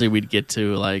 Eventually, we'd get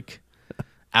to, like,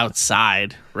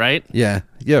 outside, right? Yeah,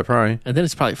 probably. And then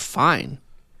it's probably fine.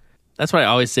 That's what I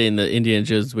always say in the Indiana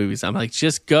Jones movies. I'm like,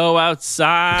 just go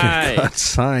outside. Go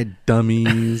outside,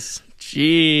 dummies.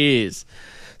 Jeez.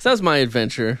 So that was my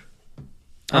adventure.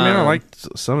 I mean, I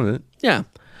liked some of it. Yeah.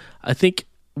 I think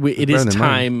it is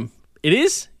time. It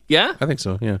is? Yeah? I think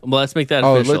so, yeah. Well, let's make that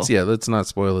official. Let's not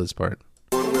spoil this part.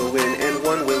 One will win and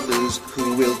one will lose.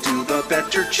 Who will do the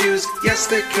better choose? Yes,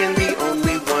 there can be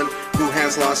only one. Who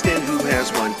has lost and who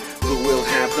has won? Who will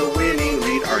have the winning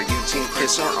lead? Are you Team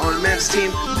Chris or on Matt's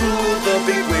team? Who will the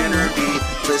big winner be?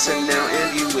 Listen now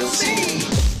and you will see.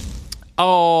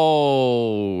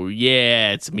 Oh,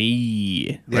 yeah, it's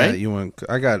me. Yeah, Right? you want.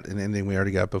 I got an ending we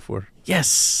already got before.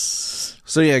 Yes.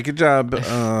 So yeah, good job.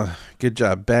 Good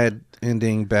job. Bad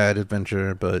ending, bad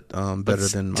adventure, but better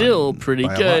than still mine pretty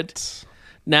by a good. lot.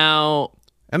 Now,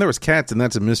 And there was cats, and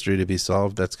that's a mystery to be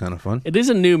solved. That's kind of fun. it is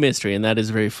a new mystery, and that is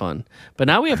very fun. But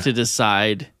now we have to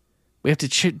decide. We have to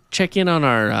check in on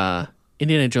our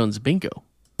Indiana Jones bingo.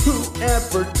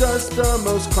 Whoever does the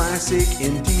most classic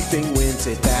indie thing wins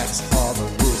it. That's all the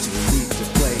rules you need to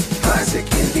play. Classic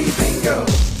indie bingo.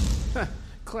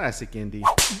 Classic indie.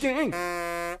 Dang.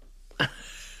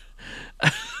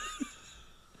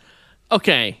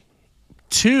 Okay.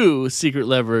 2 secret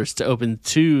levers to open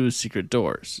 2 secret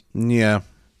doors. Yeah.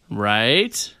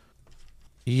 Right?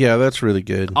 Yeah, that's really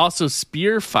good. Also,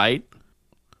 spear fight.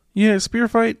 Yeah, spear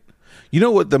fight. You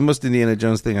know what the most Indiana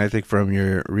Jones thing I think from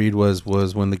your read was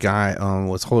when the guy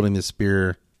was holding the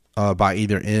spear by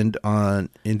either end on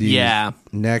Indy's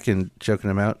neck and choking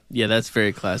him out. Yeah, that's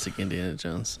very classic Indiana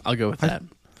Jones. I'll go with that.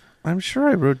 I'm sure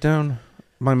I wrote down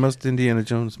my most Indiana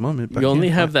Jones moment. But You only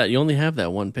have that. You only have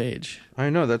that one page. I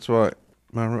know, that's why.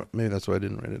 Maybe that's why I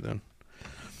didn't write it down.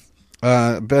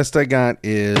 Best I got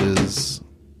is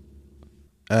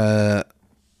the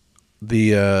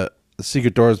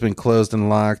secret door has been closed and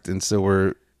locked, and so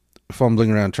we're fumbling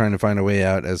around trying to find a way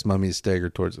out as mummies stagger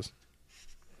towards us.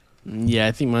 Yeah,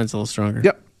 I think mine's a little stronger.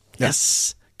 Yep.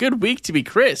 Yes. Good week to be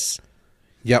Chris.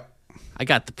 Yep. I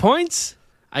got the points.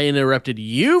 I interrupted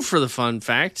you for the fun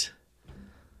fact.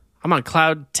 I'm on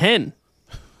cloud 10.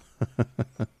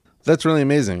 That's really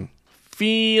amazing.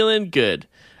 Feeling good.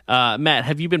 Matt,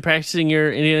 have you been practicing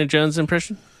your Indiana Jones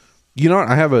impression? You know what?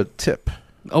 I have a tip.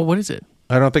 Oh, what is it?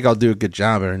 I don't think I'll do a good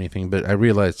job or anything, but I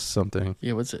realized something.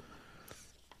 Yeah, what's it?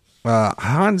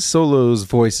 Han Solo's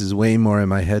voice is way more in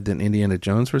my head than Indiana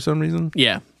Jones for some reason.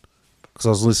 Yeah. Because I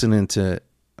was listening to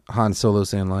Han Solo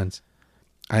saying lines.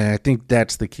 I think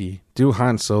that's the key. Do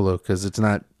Han Solo because it's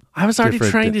not. I was already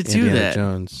different trying than to do Indiana that.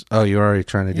 Jones. Oh, you're already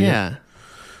trying to do it? Yeah.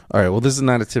 All right. Well, this is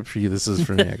not a tip for you. This is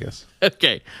for me, I guess.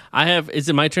 Okay. Is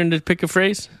it my turn to pick a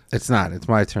phrase? It's not. It's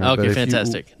my turn. Okay, but if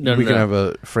fantastic. We can have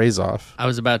a phrase off. I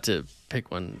was about to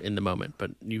pick one in the moment,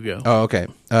 but you go. Oh, okay.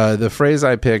 The phrase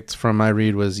I picked from my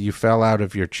read was "You fell out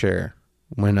of your chair"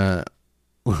 when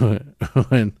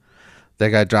when that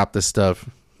guy dropped the stuff.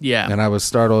 Yeah. And I was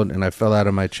startled, and I fell out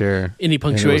of my chair. Any And it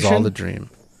punctuation? was all a dream.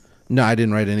 No, I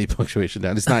didn't write any punctuation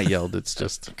down. It's not yelled. It's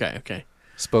just Okay.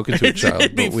 spoken to a child.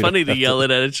 It'd be but we funny don't to have yell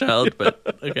it at a child, but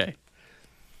okay.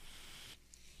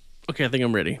 Okay, I think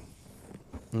I'm ready.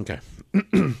 Okay.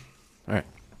 All right.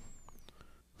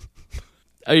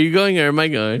 Are you going or am I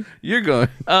going? You're going.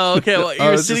 Oh, okay. Well, you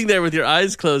were was sitting there with your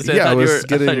eyes closed. Yeah, I I was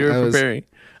thought you were I was preparing.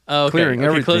 Oh, okay. clearing Okay,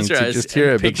 everything close your to eyes just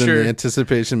hear and it, but then picture- the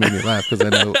anticipation made me laugh because I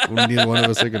know neither one of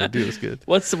us are going to do this good.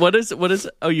 What is?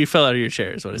 Oh, you fell out of your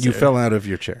chair. Is what it You said. fell out of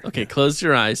your chair. Okay, close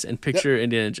your eyes and picture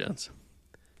Indiana Jones.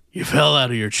 You fell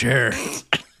out of your chair.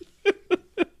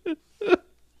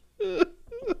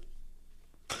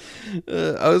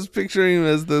 I was picturing him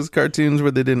as those cartoons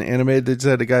where they didn't animate; they just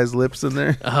had the guy's lips in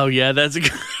there. Oh yeah, that's a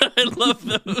good. I love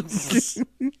those.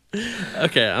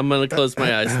 Okay, I'm gonna close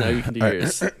my eyes now. You can do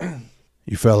yours.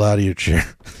 You fell out of your chair.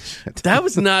 That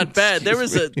was not bad. There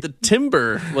was the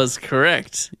timbre was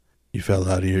correct. You fell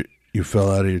out of your. You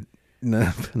fell out of your.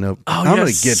 No, nope. Oh, I'm you're gonna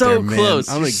get so there, man. close.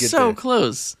 I'm You're gonna get so there.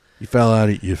 close. You fell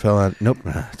out. You fell out. Nope.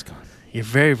 It's gone. You're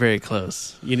very, very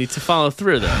close. You need to follow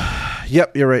through though,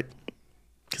 Yep, you're right.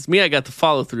 because me, I got the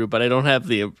follow through, but I don't have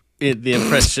the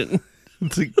impression.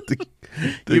 The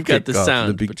You've got the kickoff,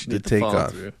 sound, the but you need to follow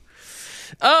takeoff. through.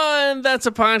 Oh, and that's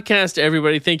a podcast,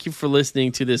 everybody. Thank you for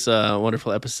listening to this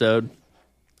wonderful episode.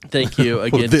 Thank you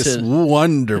again. This to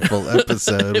wonderful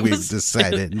episode It we've was-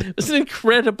 decided. It was an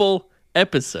incredible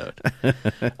episode.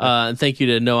 And thank you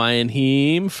to Noah and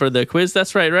Heem for the quiz.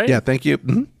 That's right? Yeah, thank you.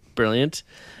 Mhm. Brilliant.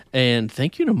 And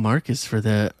thank you to Marcus for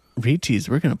the read tease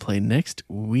we're going to play next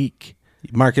week.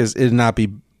 Marcus, it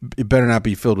better not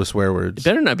be filled with swear words. It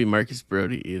better not be Marcus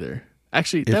Brody either.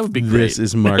 Actually, that If would be great. This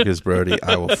is Marcus Brody.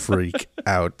 I will freak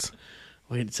out.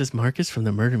 Wait, it says Marcus from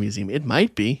the Murder Museum. It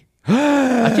might be.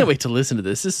 I can't wait to listen to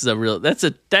this. This is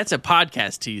that's a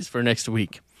podcast tease for next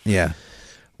week. Yeah.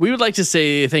 We would like to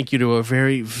say thank you to a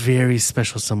very, very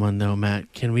special someone, though,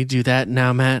 Matt. Can we do that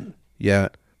now, Matt? Yeah.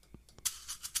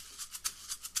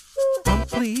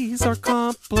 Please are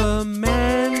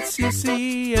compliments, you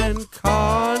see, and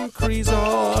concretes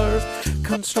are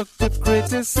constructive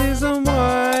criticism.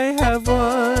 Why have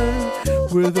one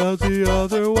without the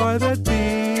other? Why that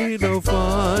be no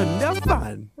fun? No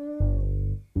fun.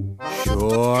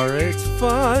 Sure, it's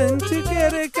fun to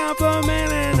get a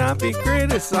compliment and not be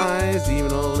criticized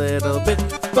even a little bit.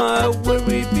 But would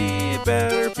we be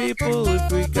better people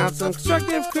if we got some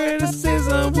constructive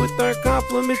criticism with our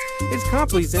compliments? It's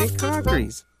complies and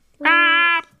concretes.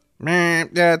 Man,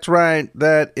 that's right.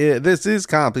 This is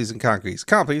Complies and Concretes.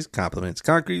 Complies, compliments.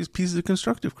 Concretes, pieces of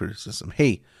constructive criticism.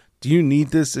 Hey, do you need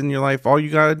this in your life? All you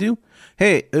got to do?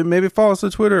 Hey, maybe follow us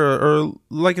on Twitter or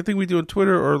like a thing we do on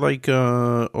Twitter or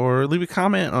or leave a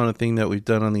comment on a thing that we've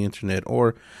done on the internet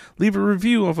or leave a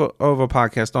review of a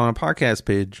podcast on a podcast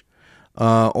page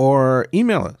or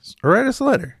email us or write us a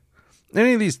letter.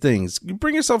 Any of these things. You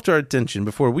bring yourself to our attention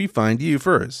before we find you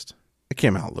first. It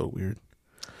came out a little weird.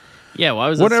 Yeah, why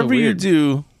was that Whatever so you weird?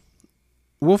 do,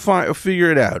 we'll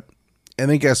figure it out. And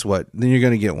then guess what? Then you're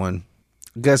going to get one.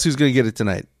 Guess who's going to get it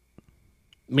tonight?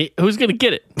 Me, who's going to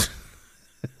get it?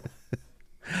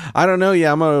 I don't know.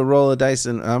 Yeah, I'm going to roll a dice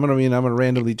and I'm going to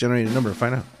randomly generate a number and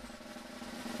find out.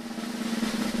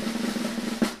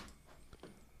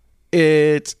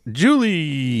 It's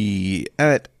Julie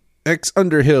at X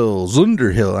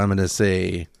Zunderhill, I'm going to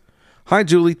say. Hi,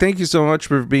 Julie. Thank you so much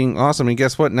for being awesome. And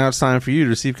guess what? Now it's time for you to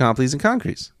receive Complies and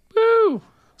Concretes. Woo!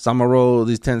 So I'm going to roll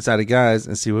these 10-sided guys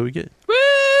and see what we get.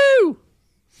 Woo!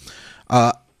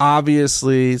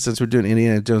 Obviously, since we're doing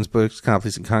Indiana Jones books,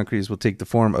 Complies and Concretes will take the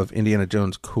form of Indiana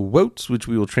Jones quotes, which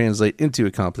we will translate into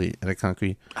a complete and a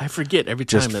concrete. I forget every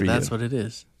Just time for that's you. what it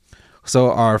is.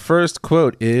 So our first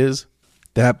quote is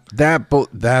that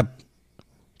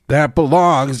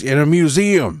belongs in a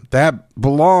museum. That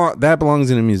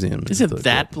belongs in a museum. Is it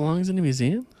that belongs in a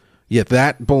museum? Yeah,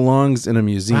 that belongs in a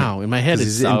museum. Wow, in my head 'Cause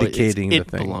it's he's always- indicating it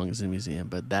the thing. belongs in a museum,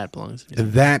 but that belongs in a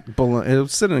museum. That belong. It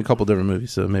was said in a couple different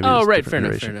movies, so maybe. Oh, it's right, different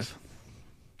fair iterations. enough.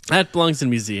 That belongs in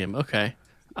a museum. Okay.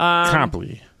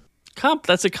 Comply.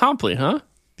 That's a comply, huh?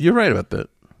 You're right about that.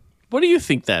 What do you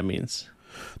think that means?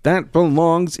 That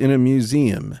belongs in a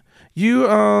museum. You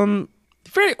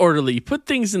Very orderly. You put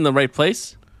things in the right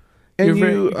place. and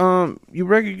You're you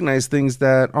recognize things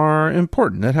that are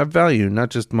important, that have value,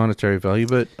 not just monetary value,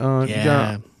 but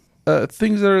Yeah.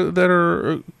 things that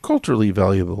are culturally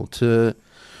valuable to.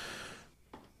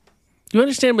 You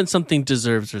understand when something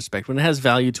deserves respect, when it has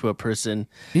value to a person.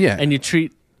 Yeah. And you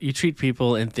treat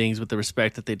people and things with the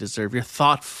respect that they deserve. You're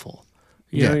thoughtful.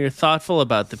 You know, Yeah. you're thoughtful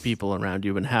about the people around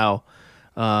you and how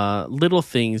little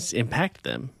things impact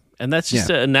them. And that's just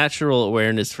Yeah. a natural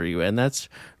awareness for you. And that's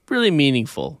really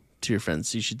meaningful to your friends.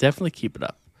 So you should definitely keep it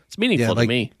up. It's meaningful to like-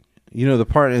 me. You know the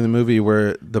part in the movie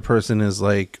where the person is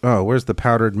like, "Oh, where's the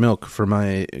powdered milk for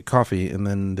my coffee?" And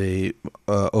then they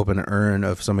open an urn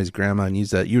of somebody's grandma and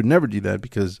use that. You would never do that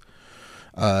because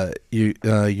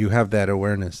you have that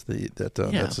awareness that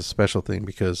that's a special thing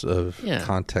because of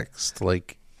context.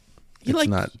 Like it's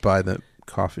not by the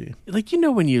coffee. Like, you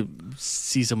know, when you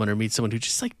see someone or meet someone who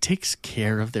just like takes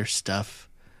care of their stuff,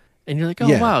 and you're like,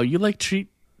 oh wow, you like treat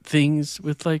things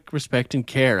with like respect and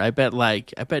care. I bet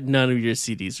none of your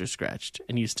CDs are scratched,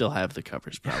 and you still have the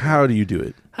covers. Probably. How do you do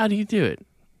it?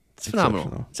 It's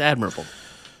phenomenal. It's admirable.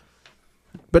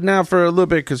 But now for a little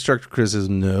bit of constructive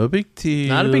criticism. No big deal.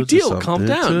 Not a big deal. Calm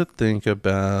down. To think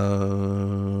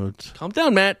about. Calm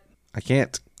down, Matt. I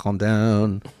can't calm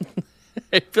down.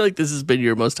 I feel like this has been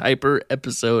your most hyper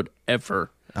episode ever.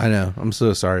 I know. I'm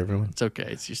so sorry, everyone. It's okay.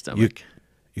 It's your stomach.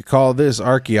 You call this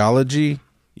archaeology?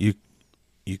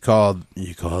 You call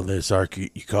this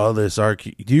archaeology?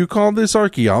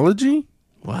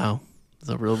 Wow, it's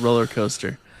a real roller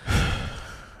coaster.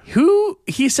 Who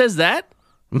he says that?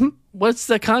 Mm-hmm. What's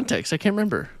the context? I can't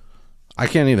remember. I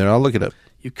can't either. I'll look it up.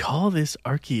 You call this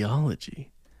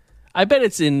archaeology? I bet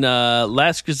it's in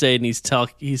Last Crusade, and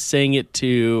he's saying it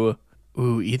to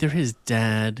either his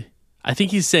dad. I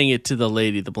think he's saying it to the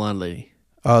blonde lady.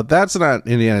 That's not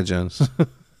Indiana Jones.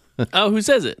 Oh, who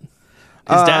says it?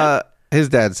 His dad? His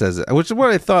dad says it, which is what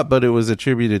I thought, but it was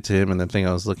attributed to him in the thing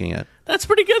I was looking at. That's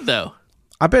pretty good, though.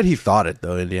 I bet he thought it,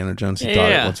 though, Indiana Jones. He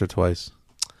thought it once or twice.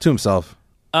 To himself.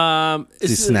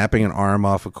 He's snapping an arm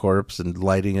off a corpse and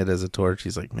lighting it as a torch.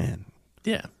 He's like, man.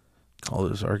 Yeah. Call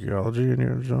this archaeology,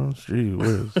 Indiana Jones? Gee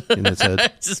whiz. In his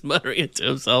head. Just muttering it to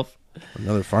himself.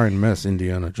 Another fine mess,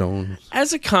 Indiana Jones.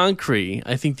 As a concrete,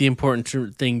 I think the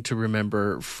important thing to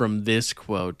remember from this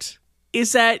quote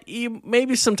is that you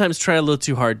maybe sometimes try a little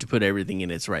too hard to put everything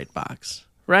in its right box,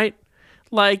 right?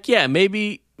 Like, yeah,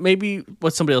 maybe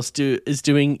what somebody else is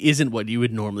doing isn't what you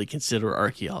would normally consider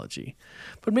archaeology.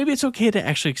 But maybe it's okay to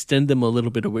actually extend them a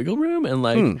little bit of wiggle room and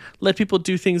let people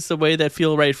do things the way that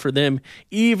feel right for them,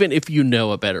 even if you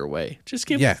know a better way. Just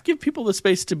give people the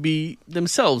space to be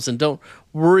themselves and don't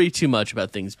worry too much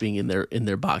about things being in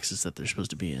their boxes that they're supposed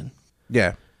to be in.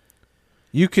 Yeah.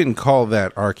 You can call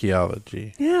that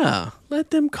archaeology. Yeah.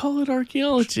 Let them call it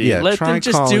archaeology. Yeah, let them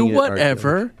just do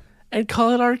whatever and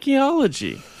call it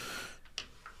archaeology.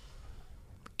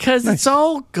 Because it's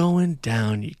all going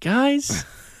down, you guys.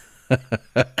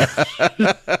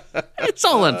 It's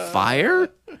all on fire.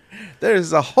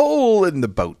 There's a hole in the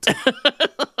boat.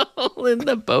 Hole in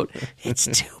the boat. It's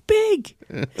too big.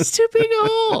 It's too big a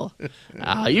hole.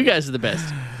 You guys are the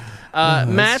best.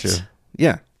 Matt? True.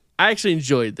 Yeah. I actually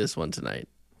enjoyed this one tonight.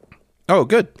 Oh,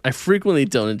 good. I frequently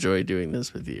don't enjoy doing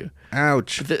this with you.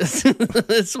 Ouch. This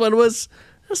one was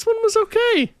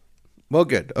okay. Well,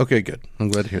 good. Okay, good. I'm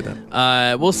glad to hear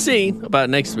that. We'll see about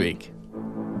next week.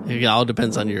 It all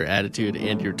depends on your attitude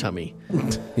and your tummy.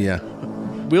 Yeah.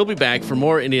 We'll be back for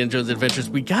more Indiana Jones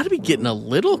Adventures. We got to be getting a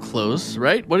little close,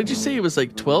 right? What did you say? It was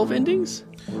like 12 endings?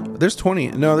 There's 20.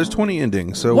 No, there's 20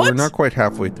 endings, so we're not quite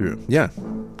halfway through. Yeah.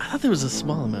 I thought there was a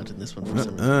small amount in this one for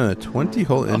some reason. 20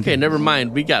 whole endings. Okay, never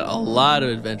mind. We got a lot of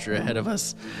adventure ahead of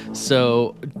us.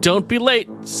 So don't be late.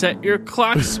 Set your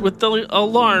clocks with the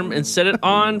alarm and set it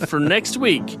on for next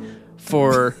week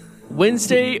for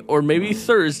Wednesday or maybe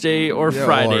Thursday or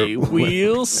Friday.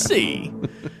 We'll see.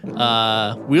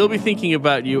 We'll be thinking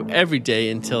about you every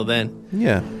day until then.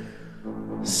 Yeah.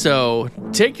 So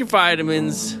take your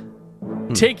vitamins,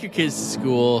 take your kids to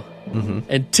school,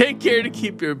 and take care to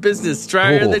keep your business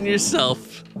drier than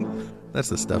yourself. That's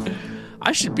the stuff.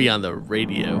 I should be on the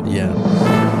radio. Yeah.